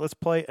nonetheless. Let's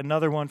play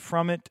another one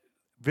from it.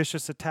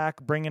 Vicious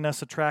Attack bringing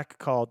us a track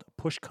called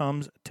Push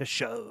Comes to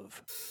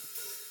Shove.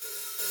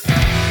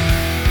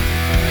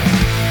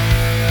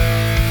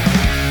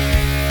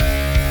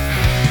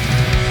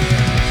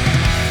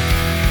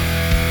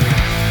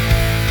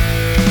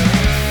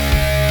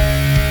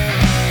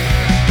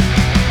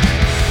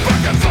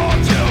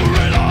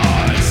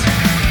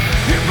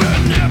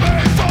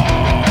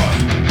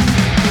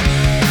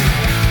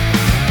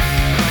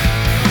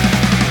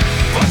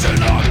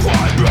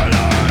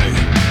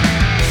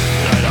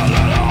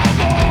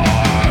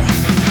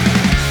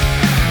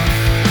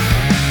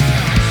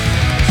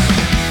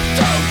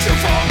 Don't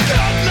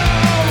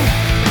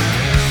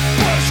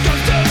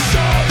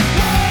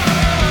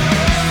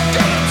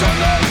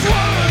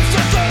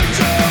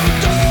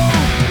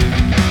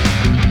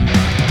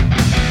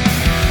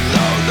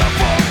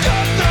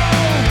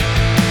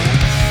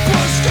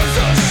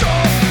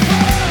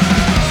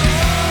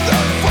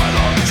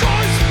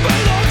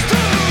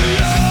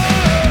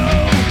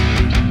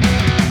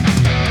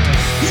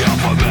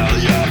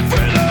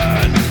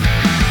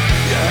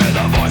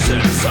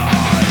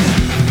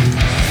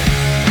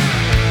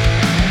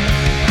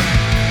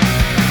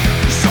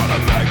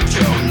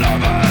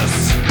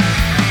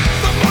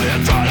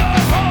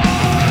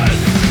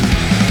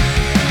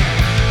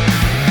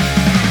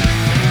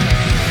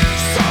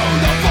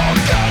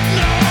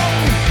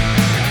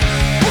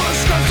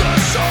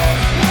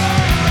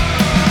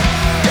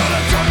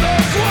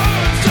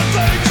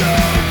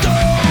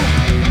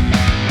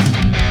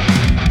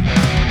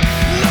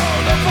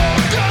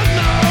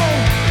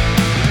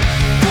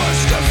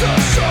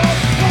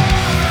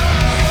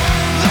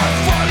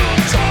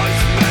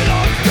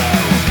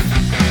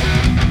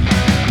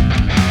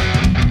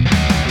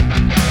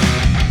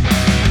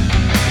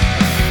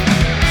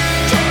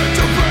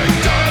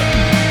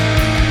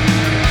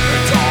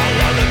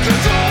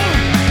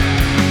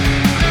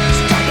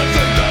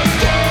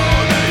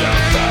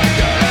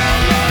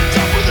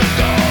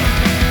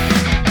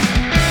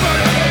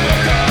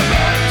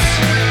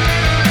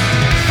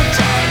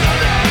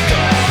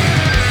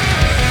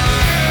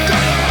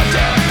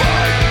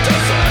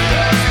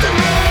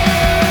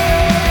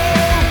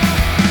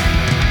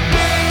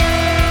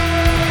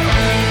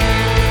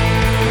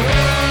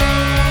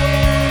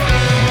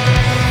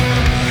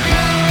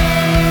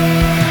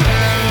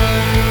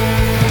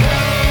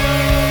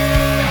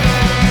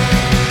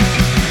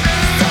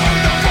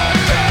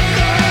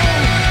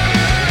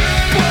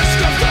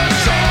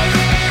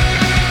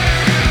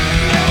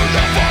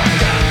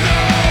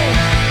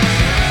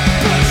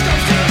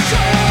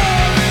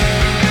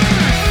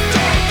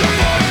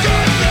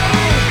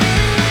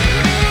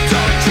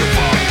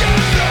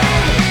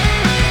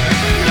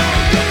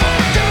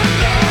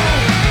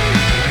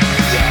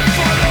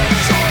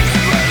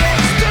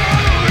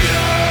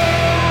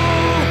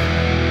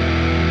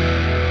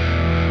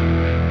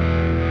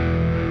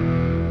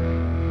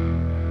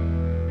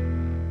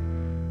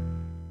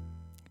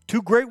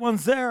Two great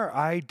ones there.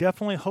 I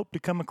definitely hope to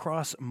come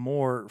across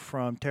more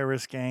from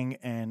Terrorist Gang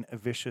and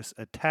Vicious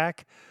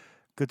Attack.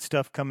 Good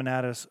stuff coming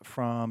at us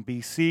from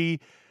BC.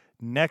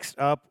 Next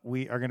up,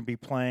 we are going to be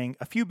playing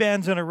a few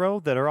bands in a row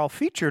that are all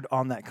featured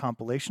on that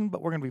compilation,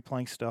 but we're going to be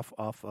playing stuff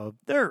off of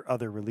their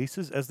other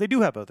releases, as they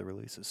do have other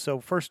releases. So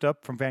first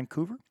up, from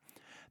Vancouver,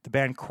 the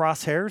band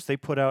Crosshairs. They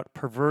put out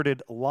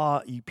Perverted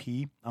Law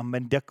EP on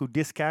Mendeku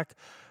Diskak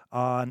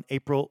on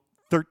April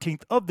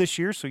 13th of this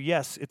year. So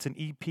yes, it's an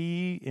EP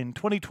in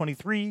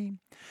 2023.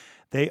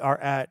 They are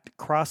at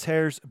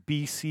Crosshairs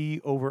BC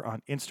over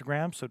on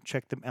Instagram, so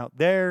check them out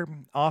there.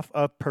 Off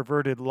of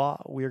Perverted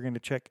Law, we are going to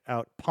check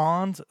out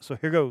Pawns. So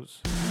here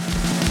goes.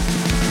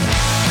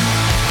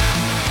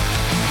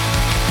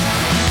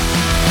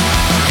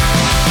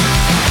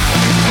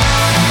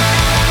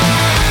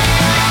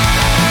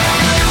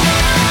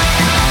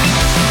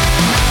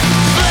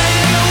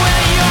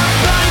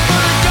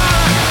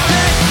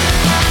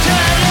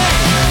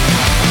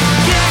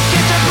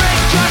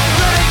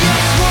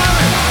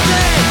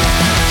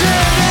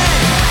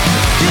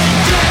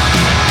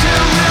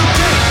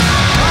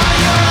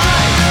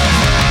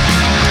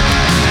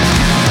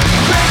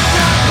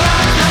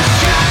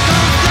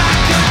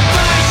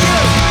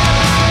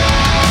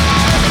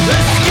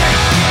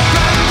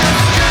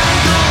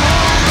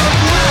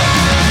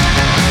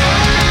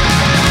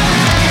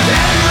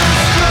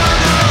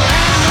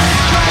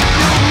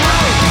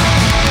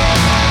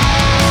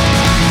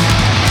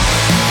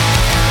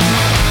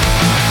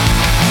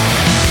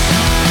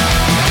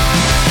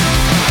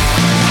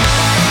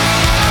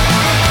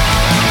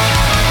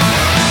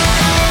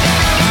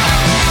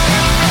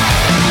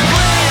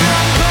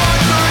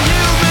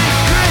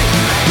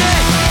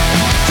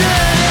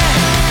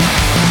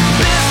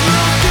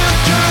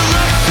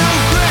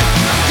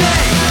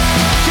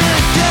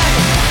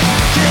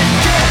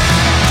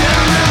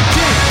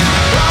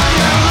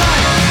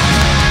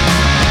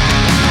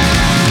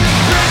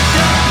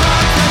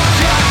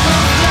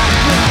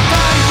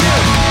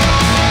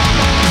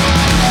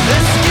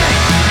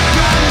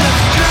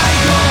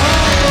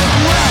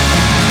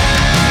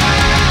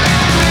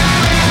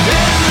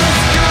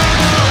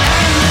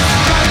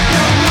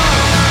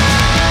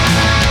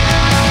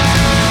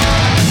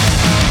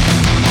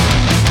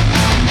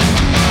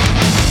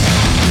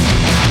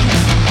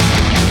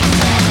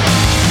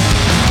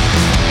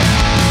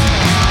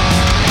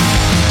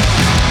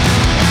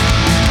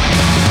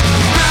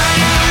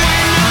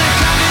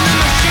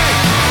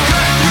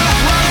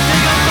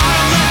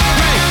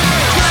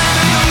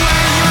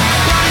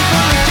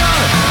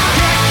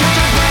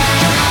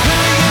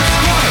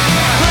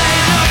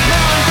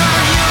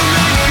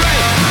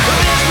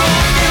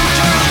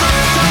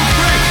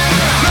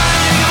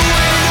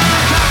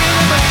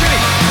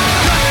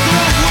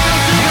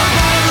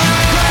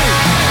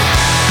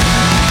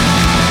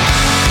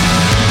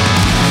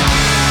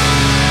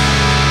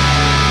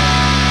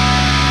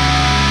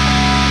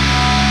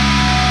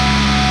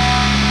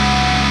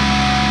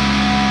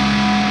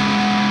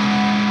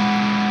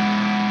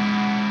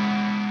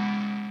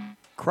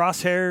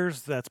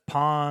 Crosshairs, that's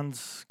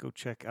Pawns. Go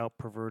check out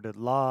Perverted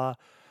Law.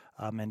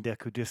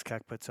 Mendeku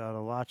Diskak puts out a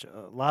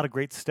lot of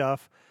great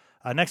stuff.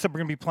 Next up, we're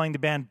going to be playing the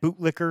band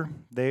Bootlicker.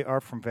 They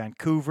are from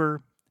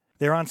Vancouver.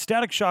 They're on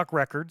Static Shock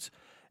Records,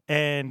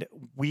 and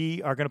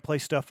we are going to play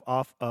stuff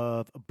off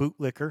of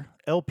Bootlicker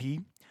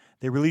LP.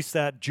 They released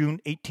that June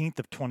 18th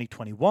of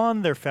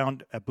 2021. They're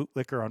found at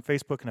Bootlicker on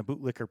Facebook and at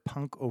Bootlicker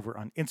Punk over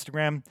on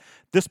Instagram.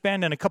 This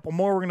band and a couple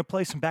more, we're going to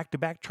play some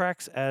back-to-back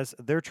tracks, as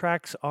their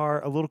tracks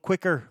are a little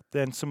quicker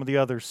than some of the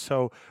others.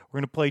 So we're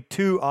going to play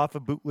two off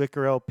of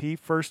Bootlicker LP.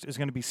 First is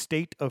going to be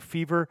State of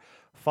Fever,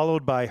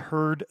 followed by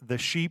Herd the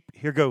Sheep.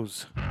 Here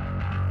goes.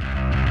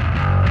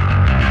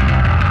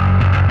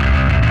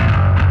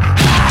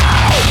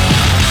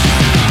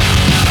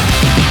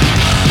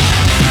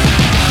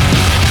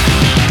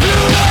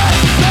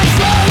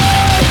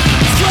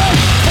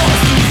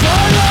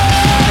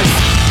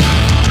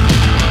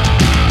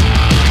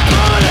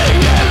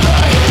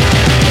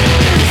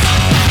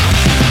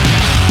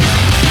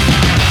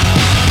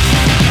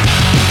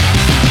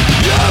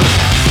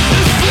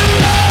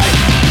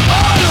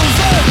 Idols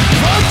of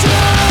virtue.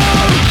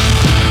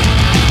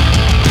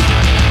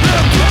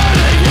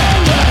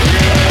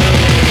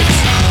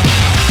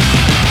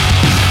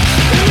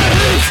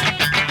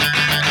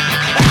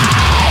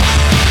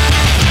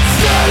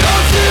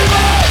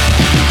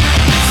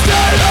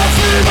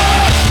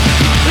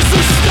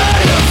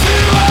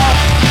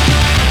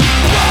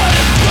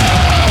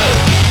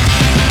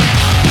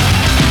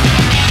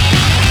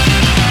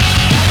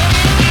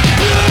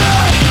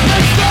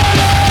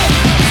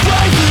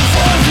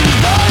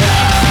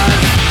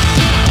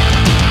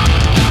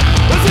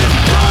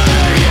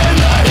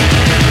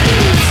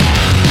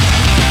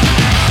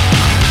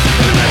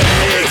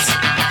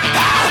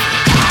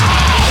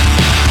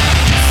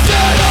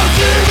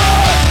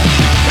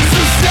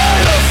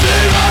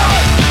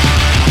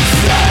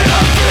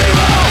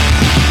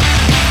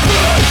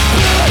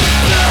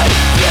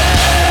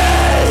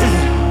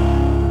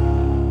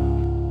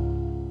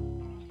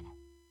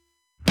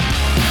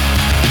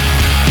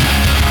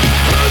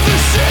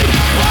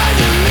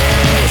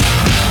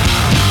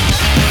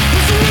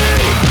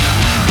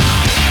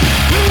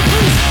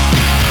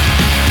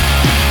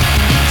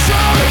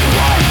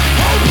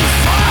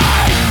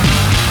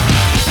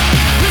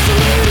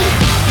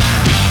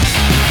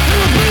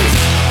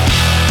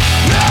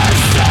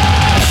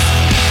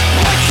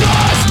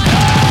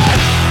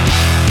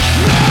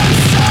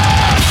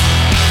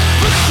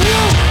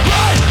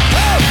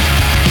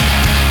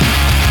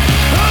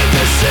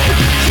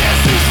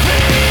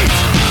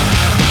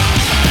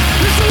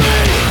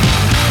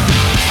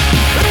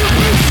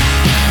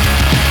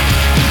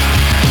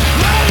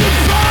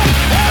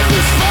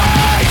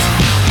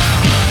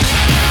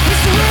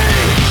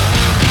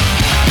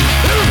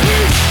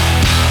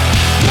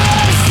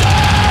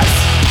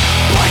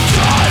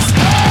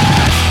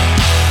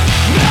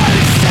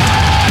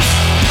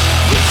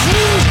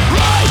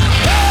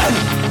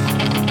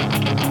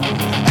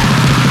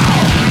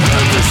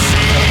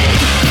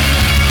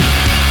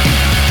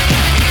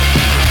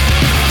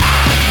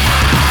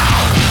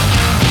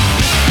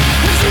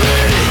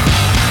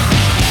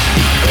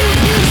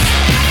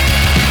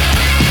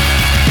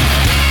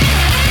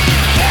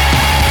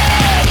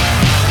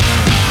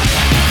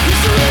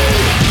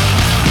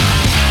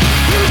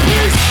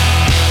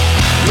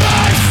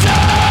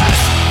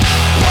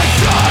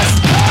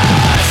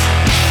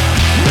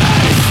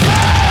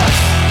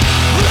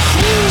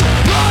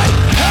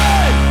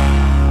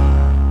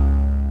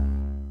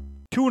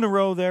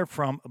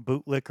 from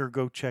Bootlicker.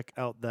 Go check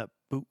out that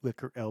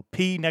Bootlicker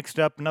LP. Next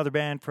up, another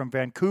band from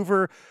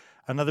Vancouver,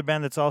 another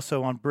band that's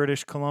also on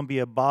British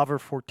Columbia POWW,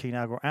 14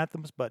 Aggro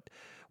Anthems, but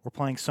we're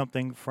playing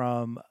something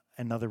from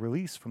another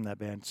release from that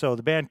band. So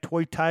the band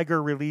Toy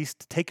Tiger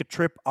released Take a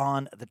Trip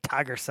on the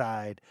Tiger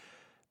Side.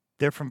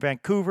 They're from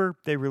Vancouver.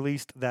 They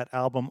released that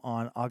album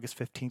on August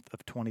 15th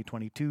of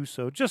 2022,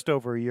 so just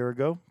over a year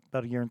ago,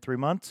 about a year and 3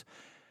 months.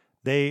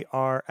 They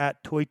are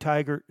at Toy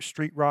Tiger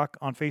Street Rock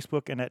on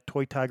Facebook and at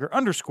Toy Tiger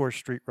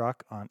 _Street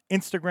Rock on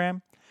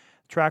Instagram.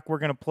 The track we're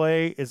going to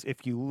play is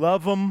If You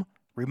Love 'Em,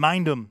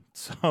 Remind 'Em.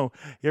 So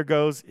here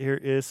goes. Here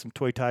is some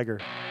Toy Tiger.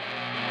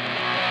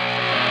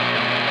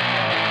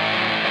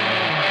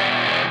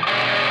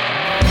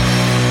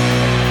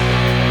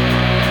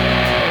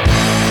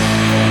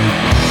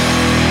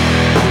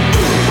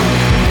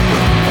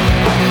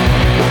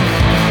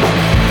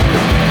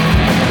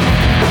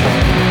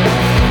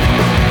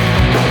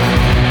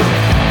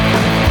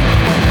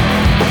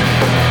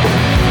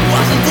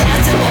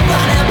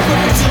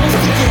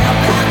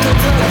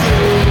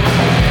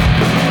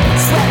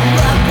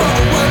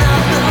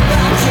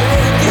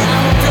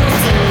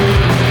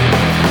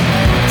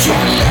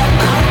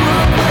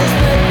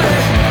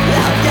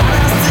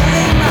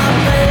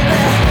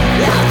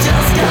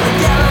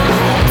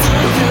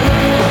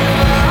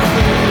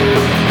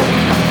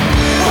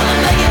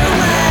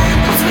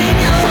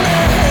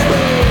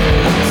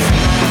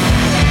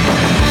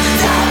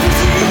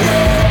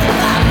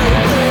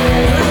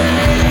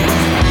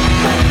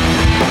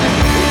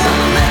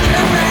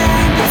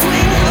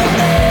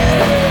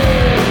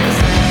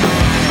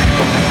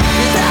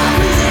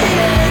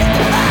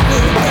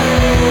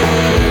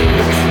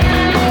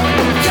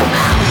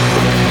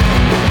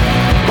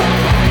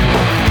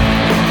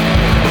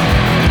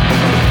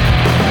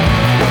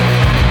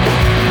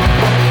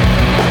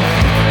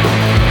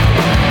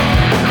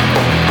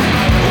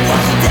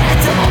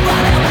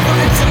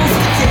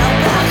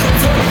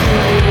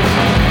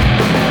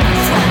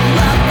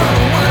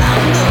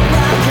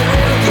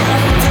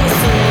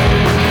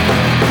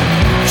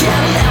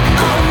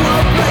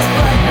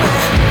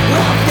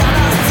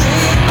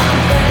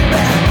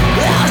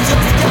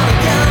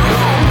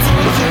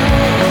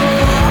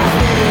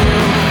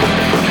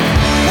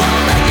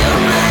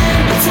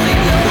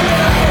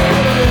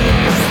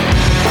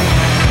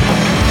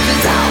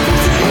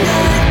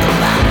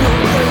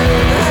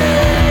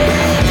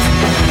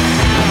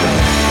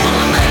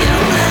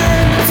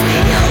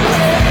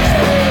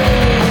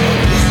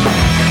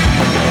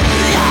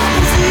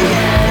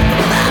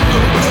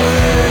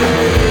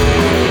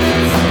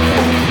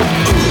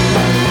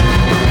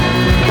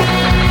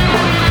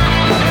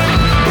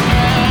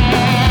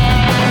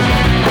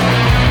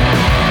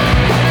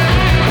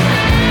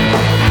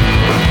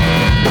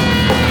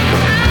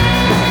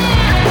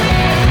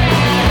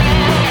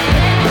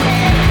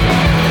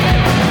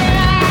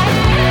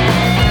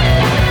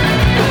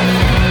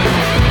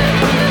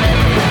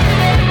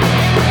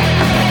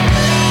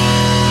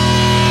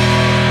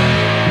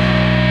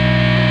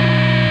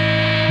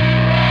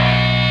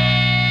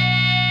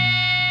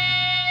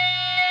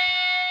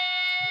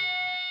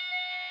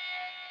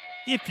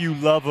 If You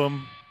Love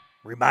 'Em,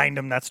 Remind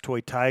 'Em. That's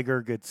Toy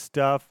Tiger. Good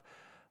stuff.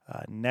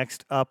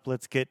 Next up,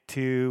 let's get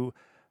to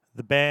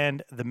the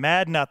band The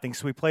Mad Nothings.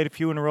 So we played a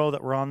few in a row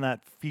that were on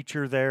that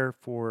feature there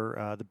for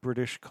the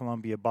British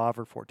Columbia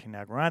POWW 14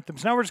 Aggro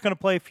Anthems. Now we're just going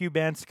to play a few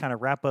bands to kind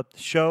of wrap up the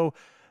show.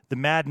 The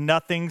Mad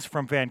Nothings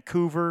from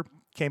Vancouver.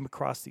 Came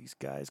across these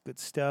guys. Good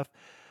stuff.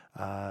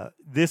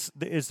 This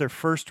is their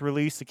first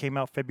release. It came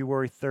out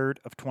February 3rd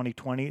of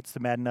 2020. It's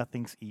the Mad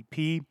Nothings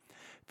EP.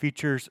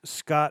 Features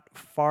Scott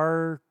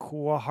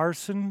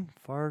Farquharson.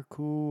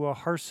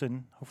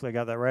 Hopefully I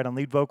got that right, on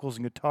lead vocals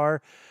and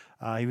guitar.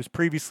 He was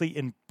previously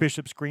in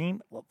Bishop's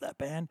Green. Love that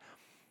band.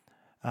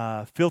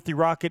 Filthy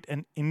Rocket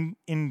and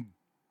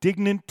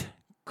Indignant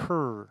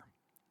Cur.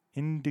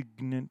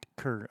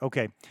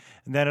 Okay.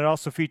 And then it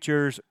also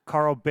features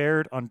Carl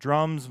Baird on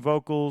drums,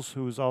 vocals,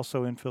 who is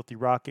also in Filthy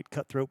Rocket,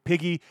 Cutthroat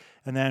Piggy,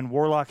 and then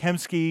Warlock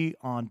Hemsky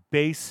on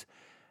bass,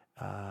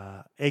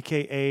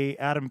 a.k.a.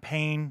 Adam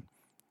Payne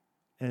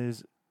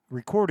is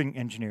recording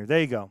engineer. There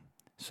you go.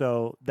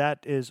 So that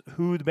is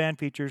who the band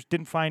features.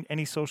 Didn't find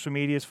any social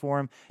medias for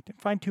him.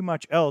 Didn't find too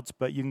much else,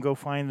 but you can go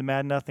find the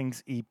Mad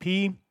Nothings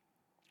EP.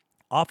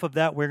 Off of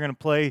that, we're going to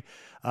play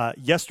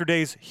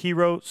yesterday's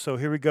Hero. So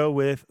here we go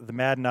with the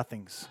Mad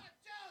Nothings.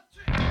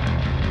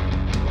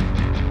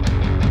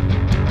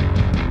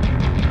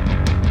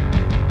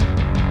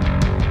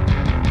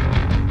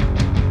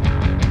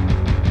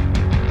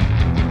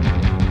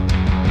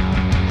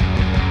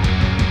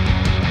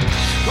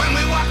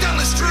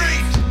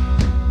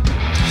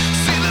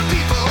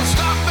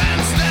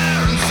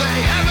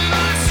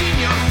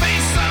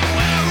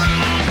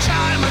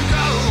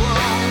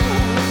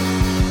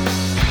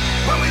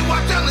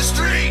 Down the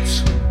street, see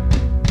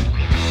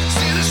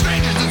the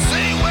strangers and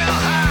say, well,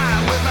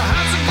 hi, with the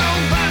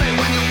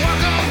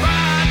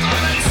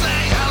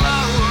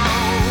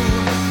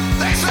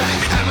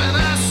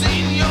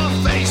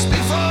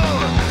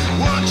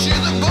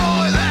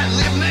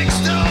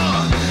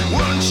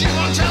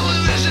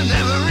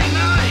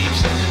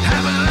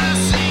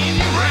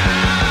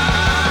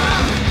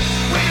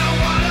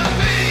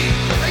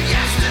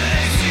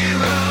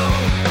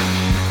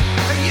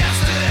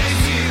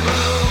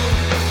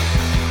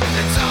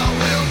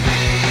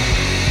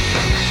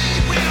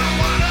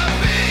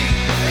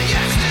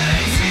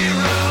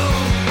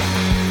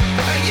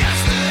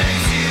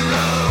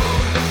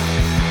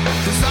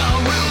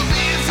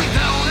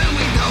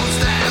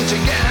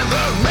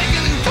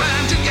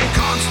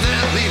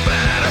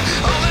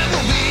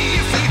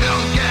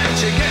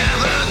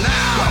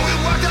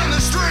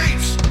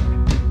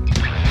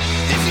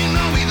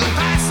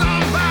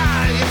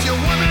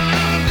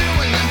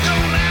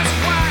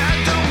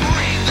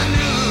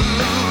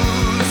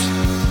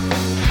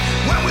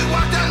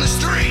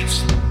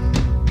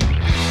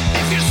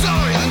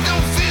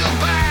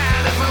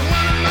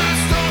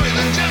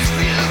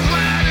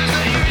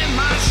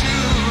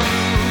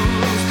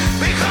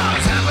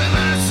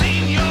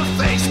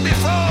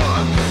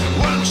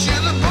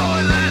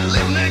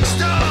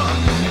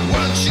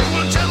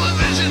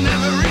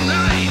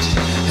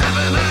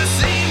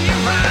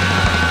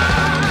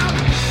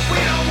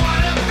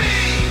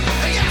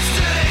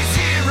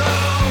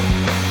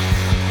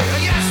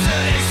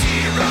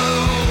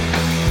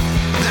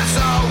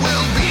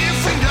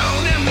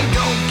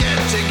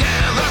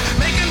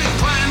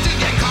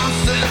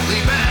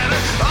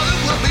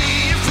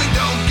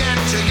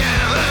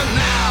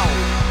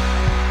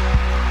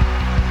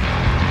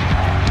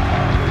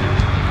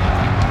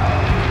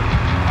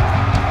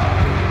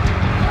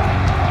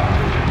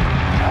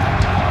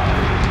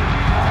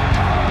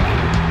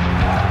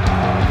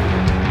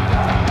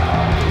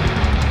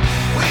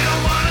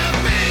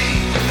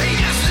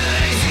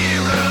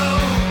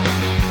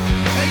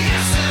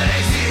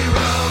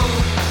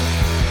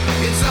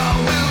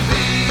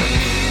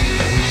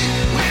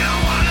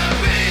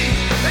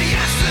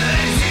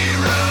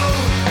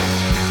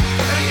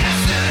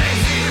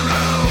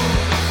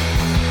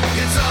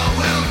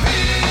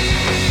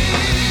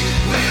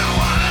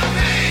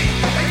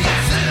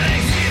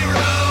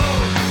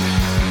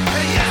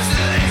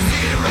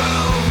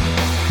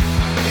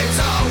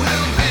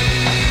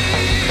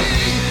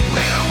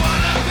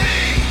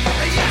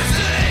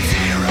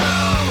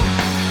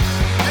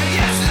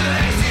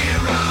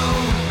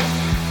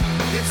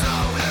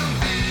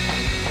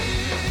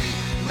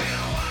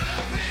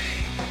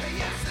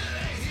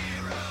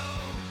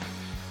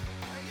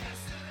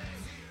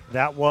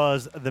That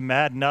was the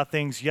Mad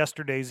Nothings,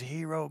 yesterday's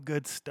hero.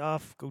 Good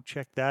stuff. Go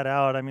check that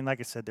out. I mean,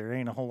 like I said, there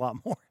ain't a whole lot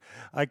more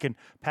I can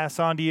pass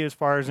on to you as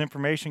far as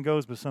information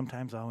goes, but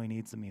sometimes all we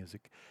need is the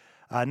music.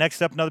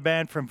 Next up, another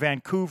band from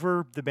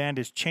Vancouver. The band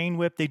is Chain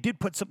Whip. They did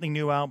put something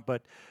new out,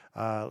 but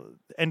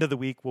end of the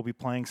week we'll be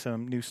playing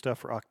some new stuff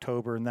for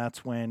October, and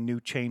that's when new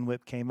Chain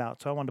Whip came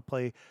out. So I wanted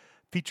to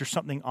feature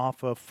something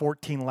off of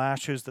 14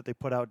 Lashes that they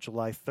put out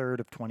July 3rd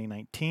of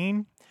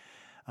 2019.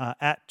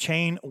 At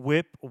Chain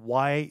Whip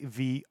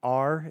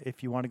YVR,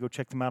 if you want to go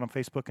check them out on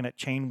Facebook, and at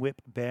Chain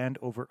Whip Band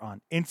over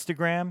on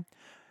Instagram.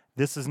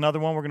 This is another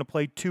one we're going to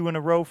play 2 in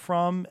a row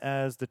from,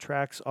 as the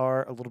tracks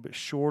are a little bit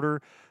shorter.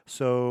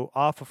 So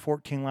off of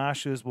 14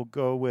 Lashes, we'll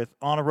go with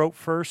On a Rope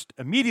first,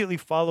 immediately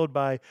followed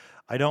by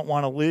I Don't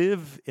Want to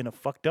Live in a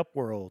Fucked Up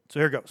World. So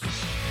here goes.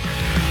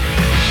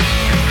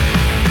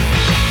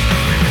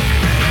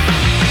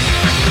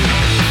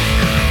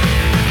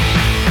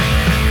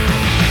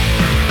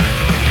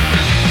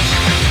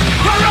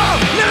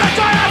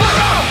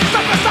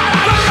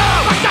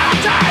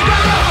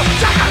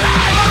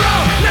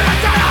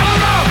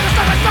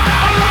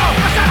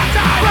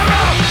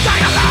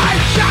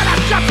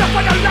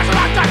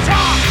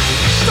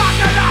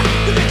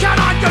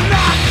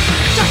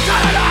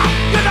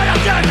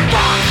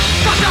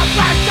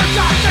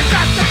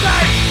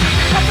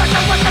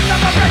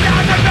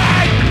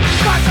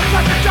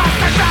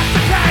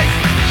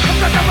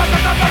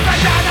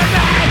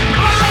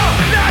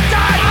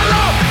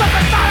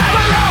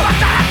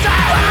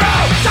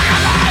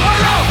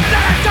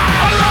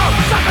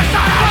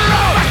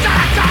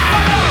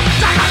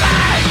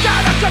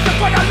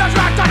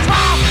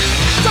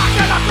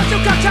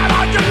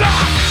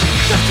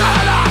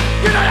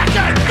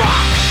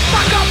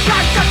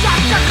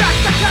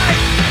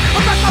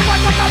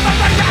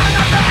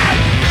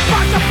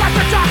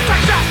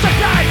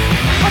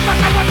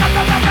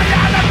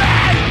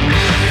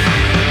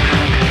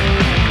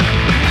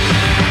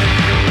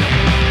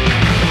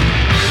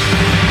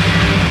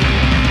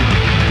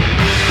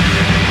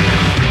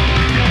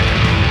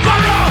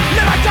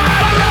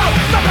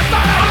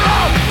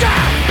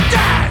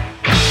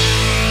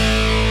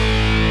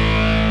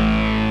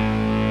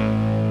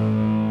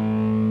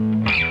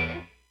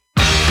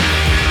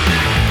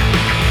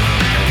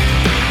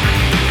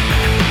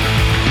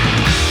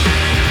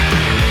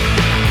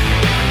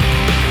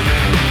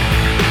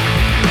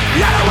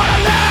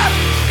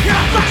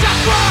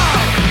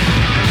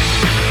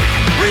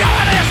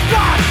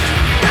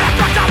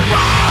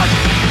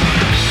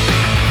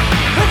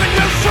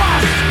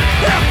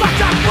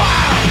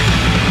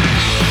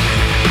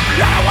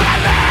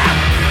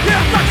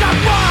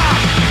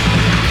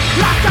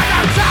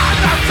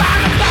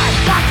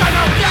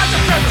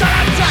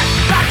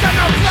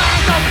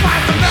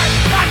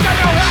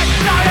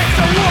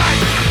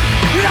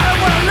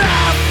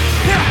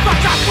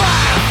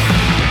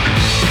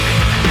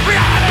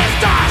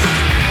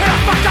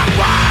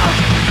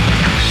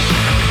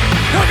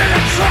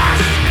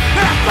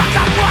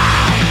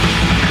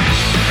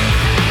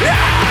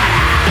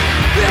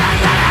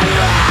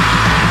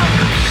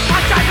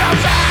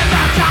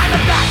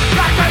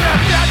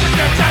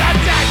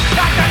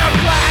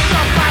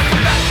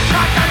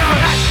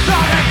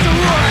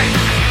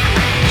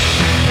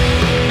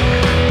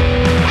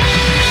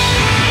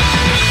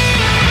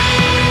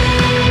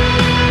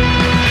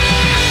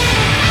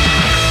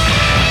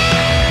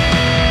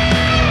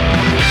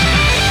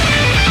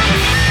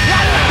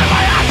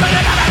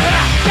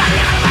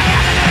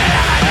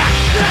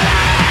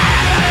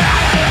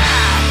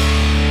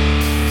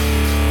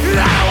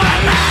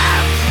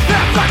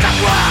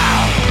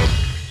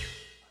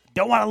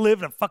 Want to Live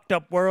in a Fucked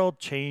Up World,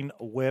 Chain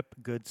Whip,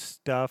 good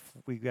stuff.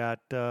 We got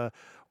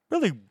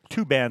really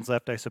 2 bands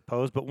left, I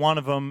suppose, but one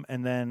of them,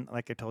 and then,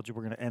 like I told you,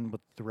 we're going to end with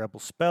the Rebel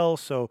Spell.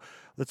 So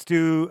let's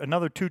do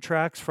another 2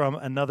 tracks from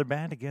another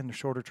band. Again, they're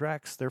shorter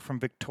tracks. They're from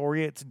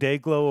Victoria. It's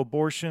Dayglow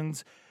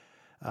Abortions.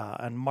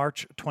 On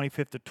March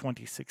 25th of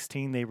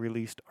 2016, they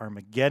released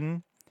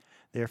Armageddon.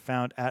 They're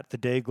found at the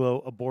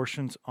Dayglow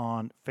Abortions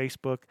on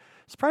Facebook.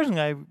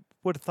 Surprisingly, I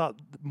would have thought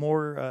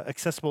more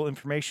accessible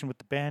information with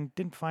the band.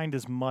 Didn't find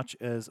as much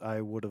as I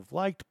would have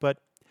liked, but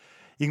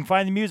you can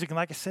find the music. And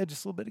like I said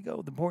just a little bit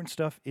ago, the important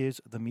stuff is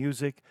the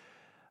music.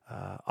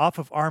 Off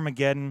of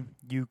Armageddon,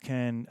 you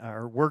can,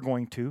 or we're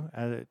going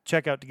to,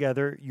 check out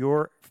together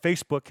your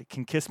Facebook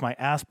Can Kiss My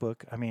Ass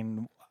book. I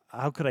mean,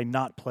 how could I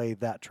not play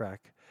that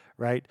track,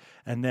 right?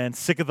 And then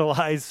Sick of the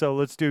Lies. So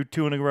let's do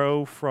 2 in a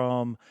row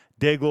from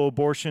Dayglow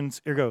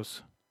Abortions. Here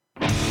goes.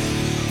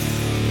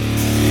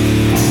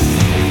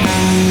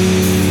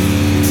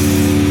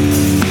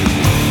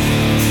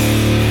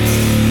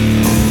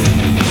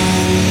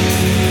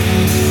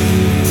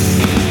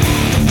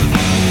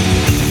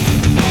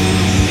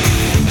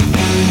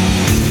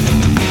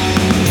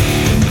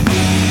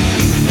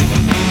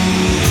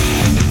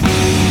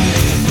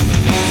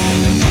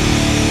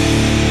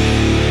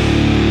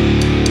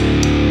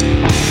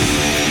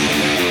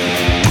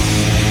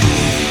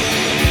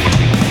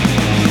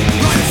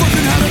 I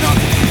fucking had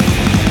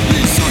enough.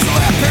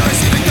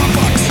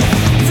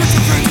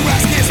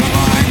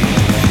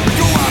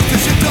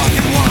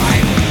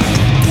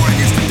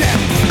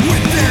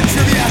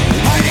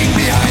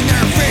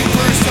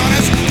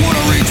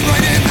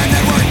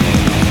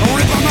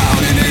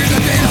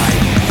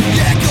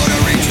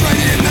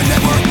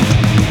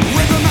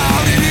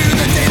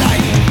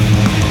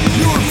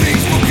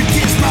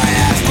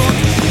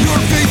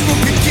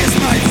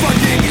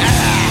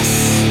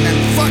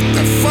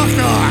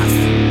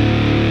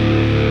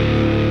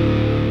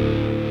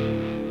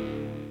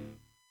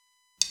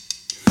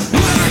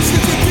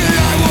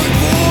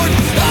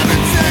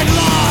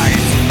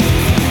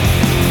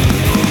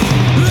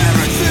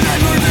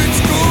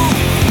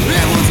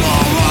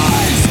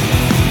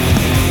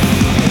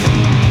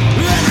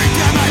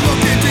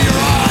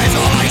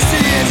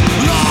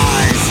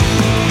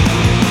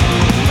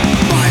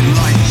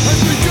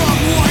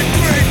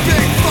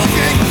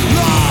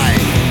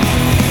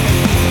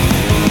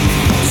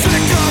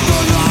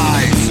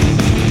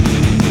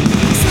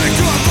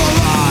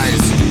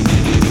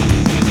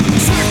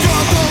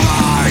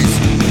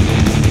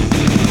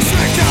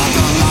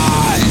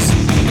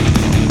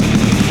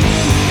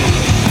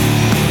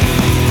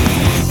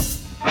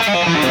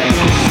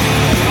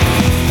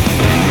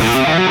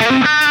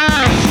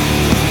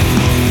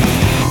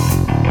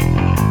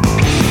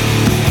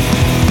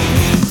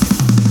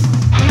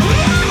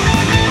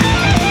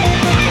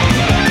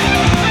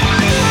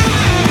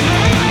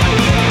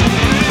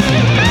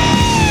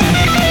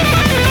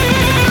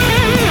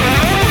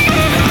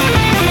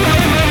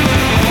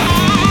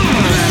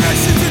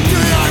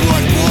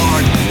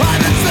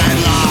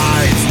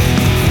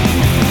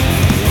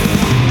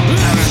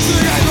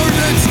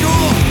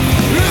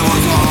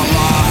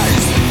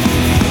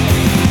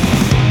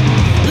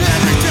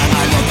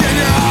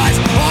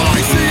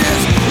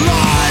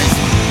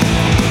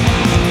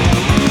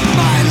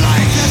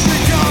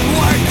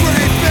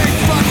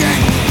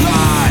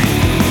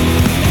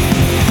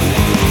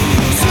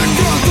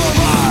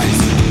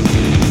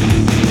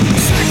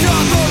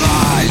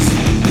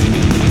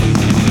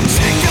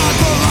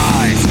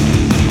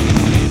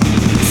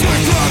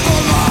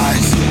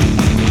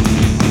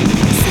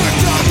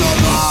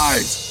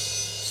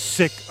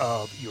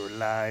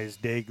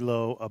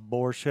 Dayglow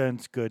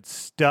Abortions. Good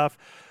stuff.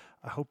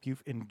 I hope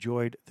you've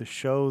enjoyed the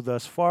show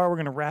thus far. We're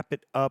going to wrap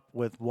it up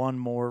with one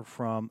more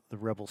from the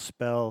Rebel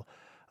Spell.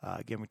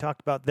 Again, we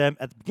talked about them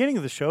at the beginning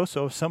of the show,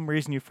 so if for some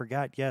reason you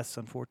forgot, yes,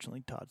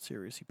 unfortunately, Todd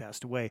Sirius, he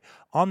passed away.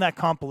 On that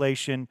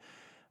compilation,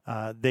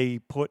 they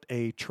put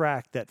a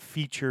track that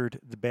featured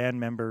the band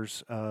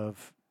members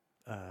of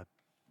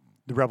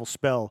the Rebel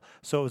Spell.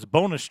 So it was a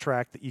bonus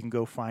track that you can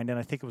go find, and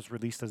I think it was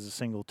released as a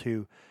single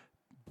too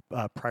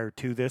prior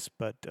to this,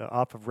 but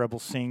off of Rebel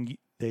Sing,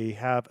 they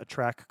have a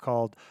track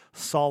called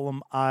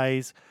Solemn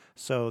Eyes.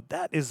 So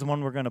that is the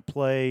one we're going to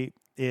play.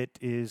 It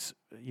is,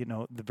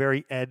 the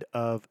very end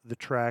of the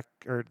track,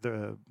 or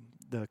the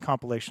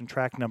compilation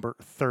track number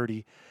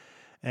 30.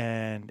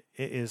 And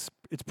it's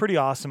pretty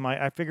awesome.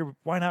 I figured,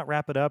 why not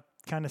wrap it up?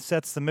 Kind of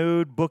sets the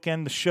mood,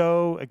 bookend the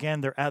show.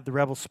 Again, they're at the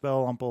Rebel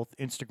Spell on both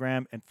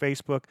Instagram and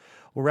Facebook.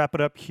 We'll wrap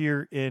it up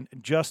here in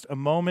just a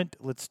moment.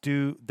 Let's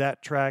do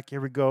that track.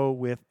 Here we go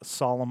with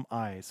Solemn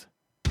Eyes.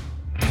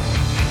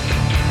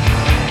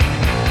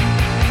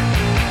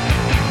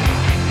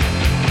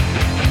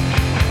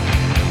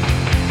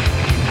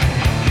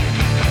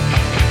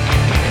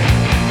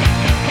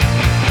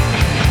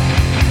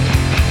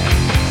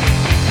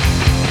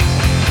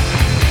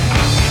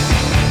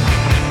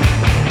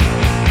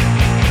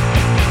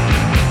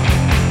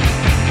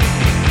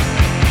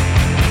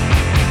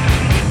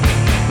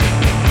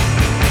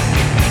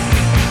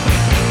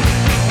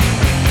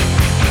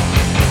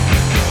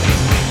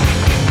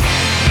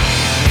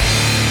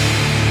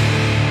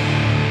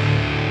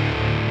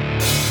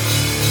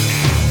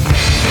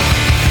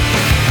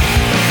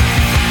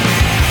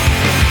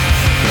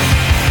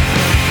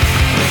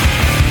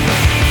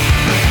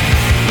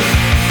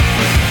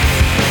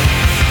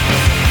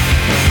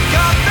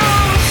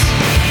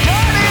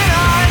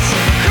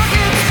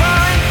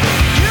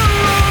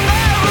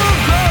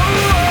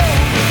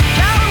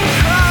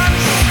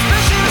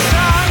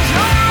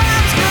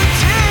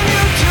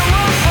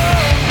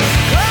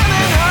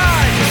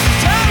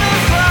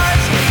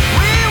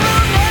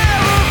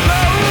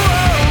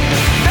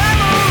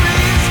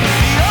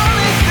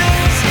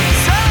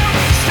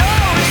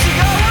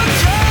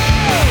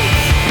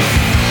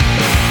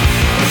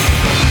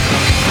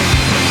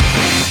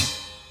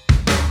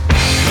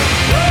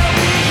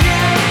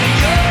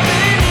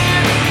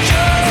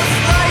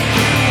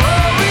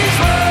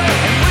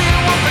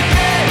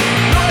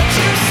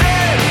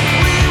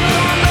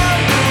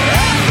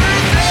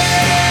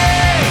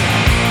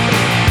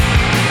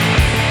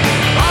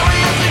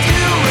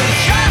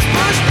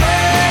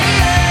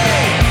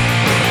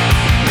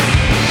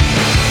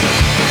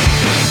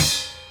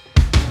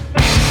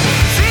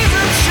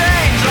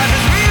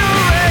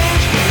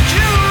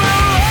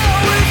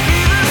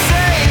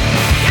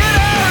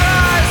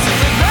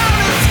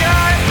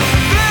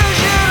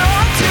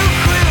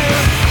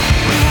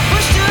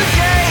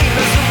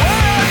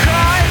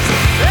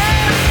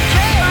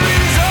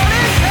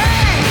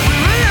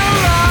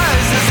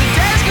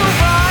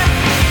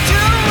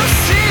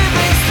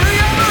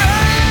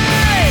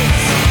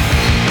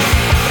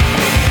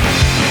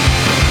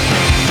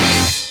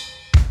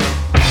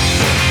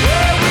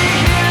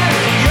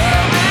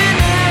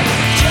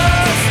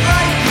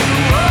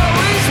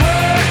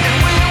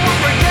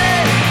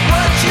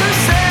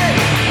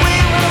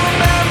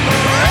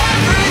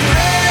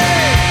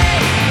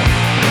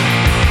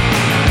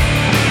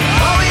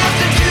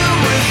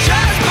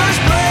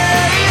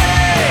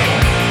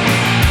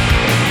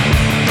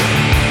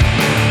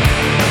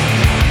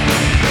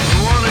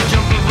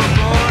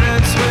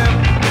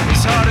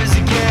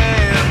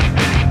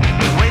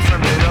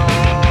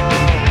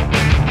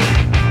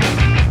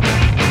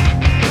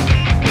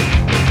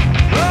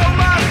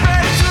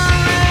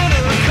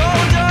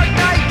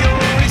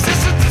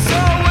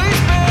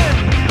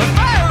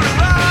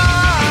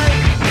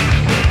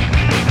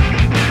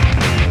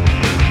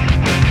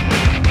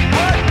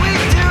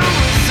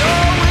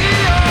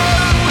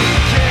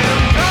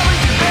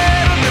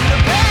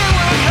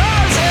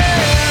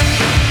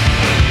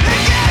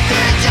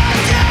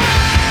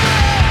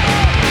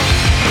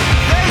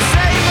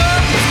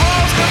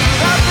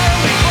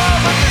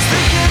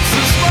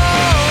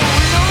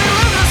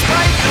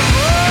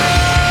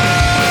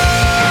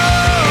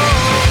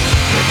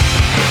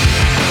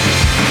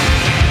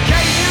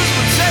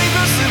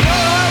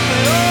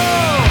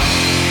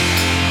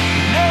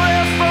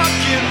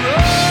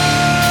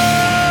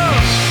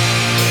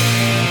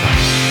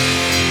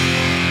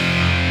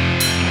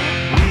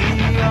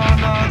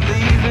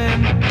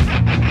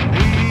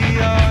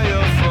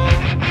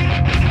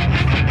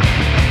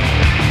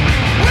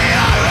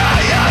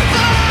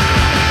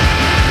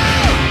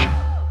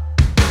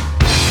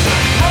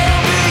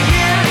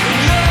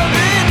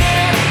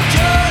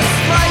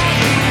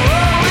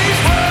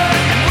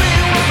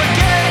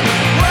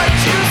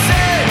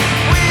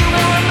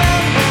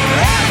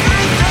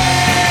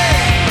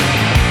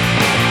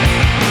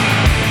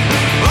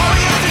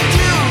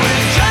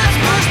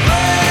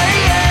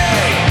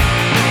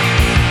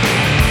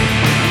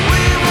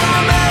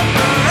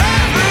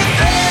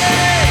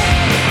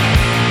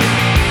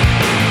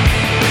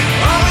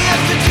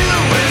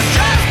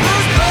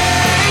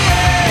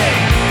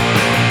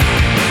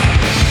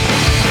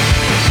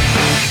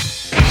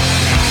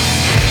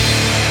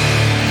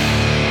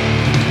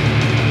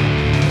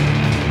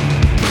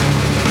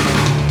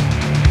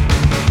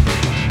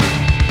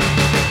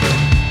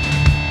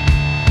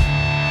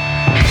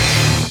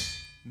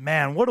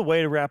 Man, what a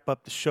way to wrap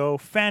up the show.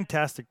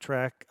 Fantastic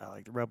track. I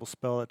like the Rebel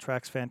spell. That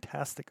track's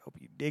fantastic. Hope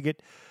you dig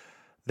it.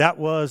 That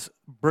was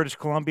British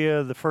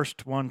Columbia, the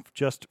first one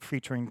just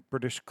featuring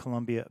British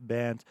Columbia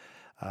bands.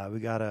 We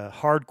got a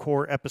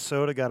hardcore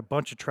episode. I got a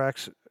bunch of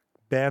tracks,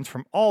 bands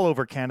from all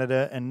over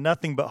Canada, and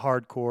nothing but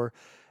hardcore.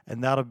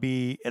 And that'll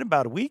be in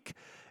about a week.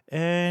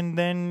 And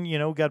then, we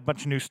got a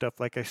bunch of new stuff.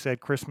 Like I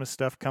said, Christmas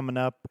stuff coming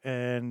up,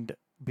 and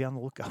be on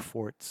the lookout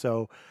for it.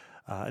 So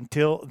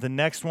until the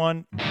next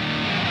one.